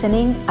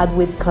listening at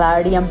With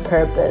Clarity and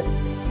Purpose.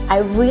 I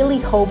really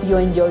hope you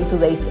enjoyed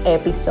today's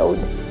episode.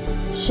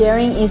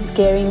 Sharing is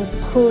caring.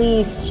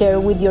 Please share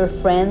with your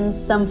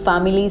friends and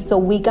family so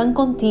we can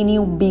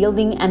continue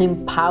building an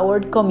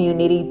empowered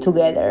community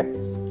together.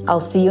 I'll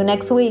see you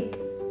next week.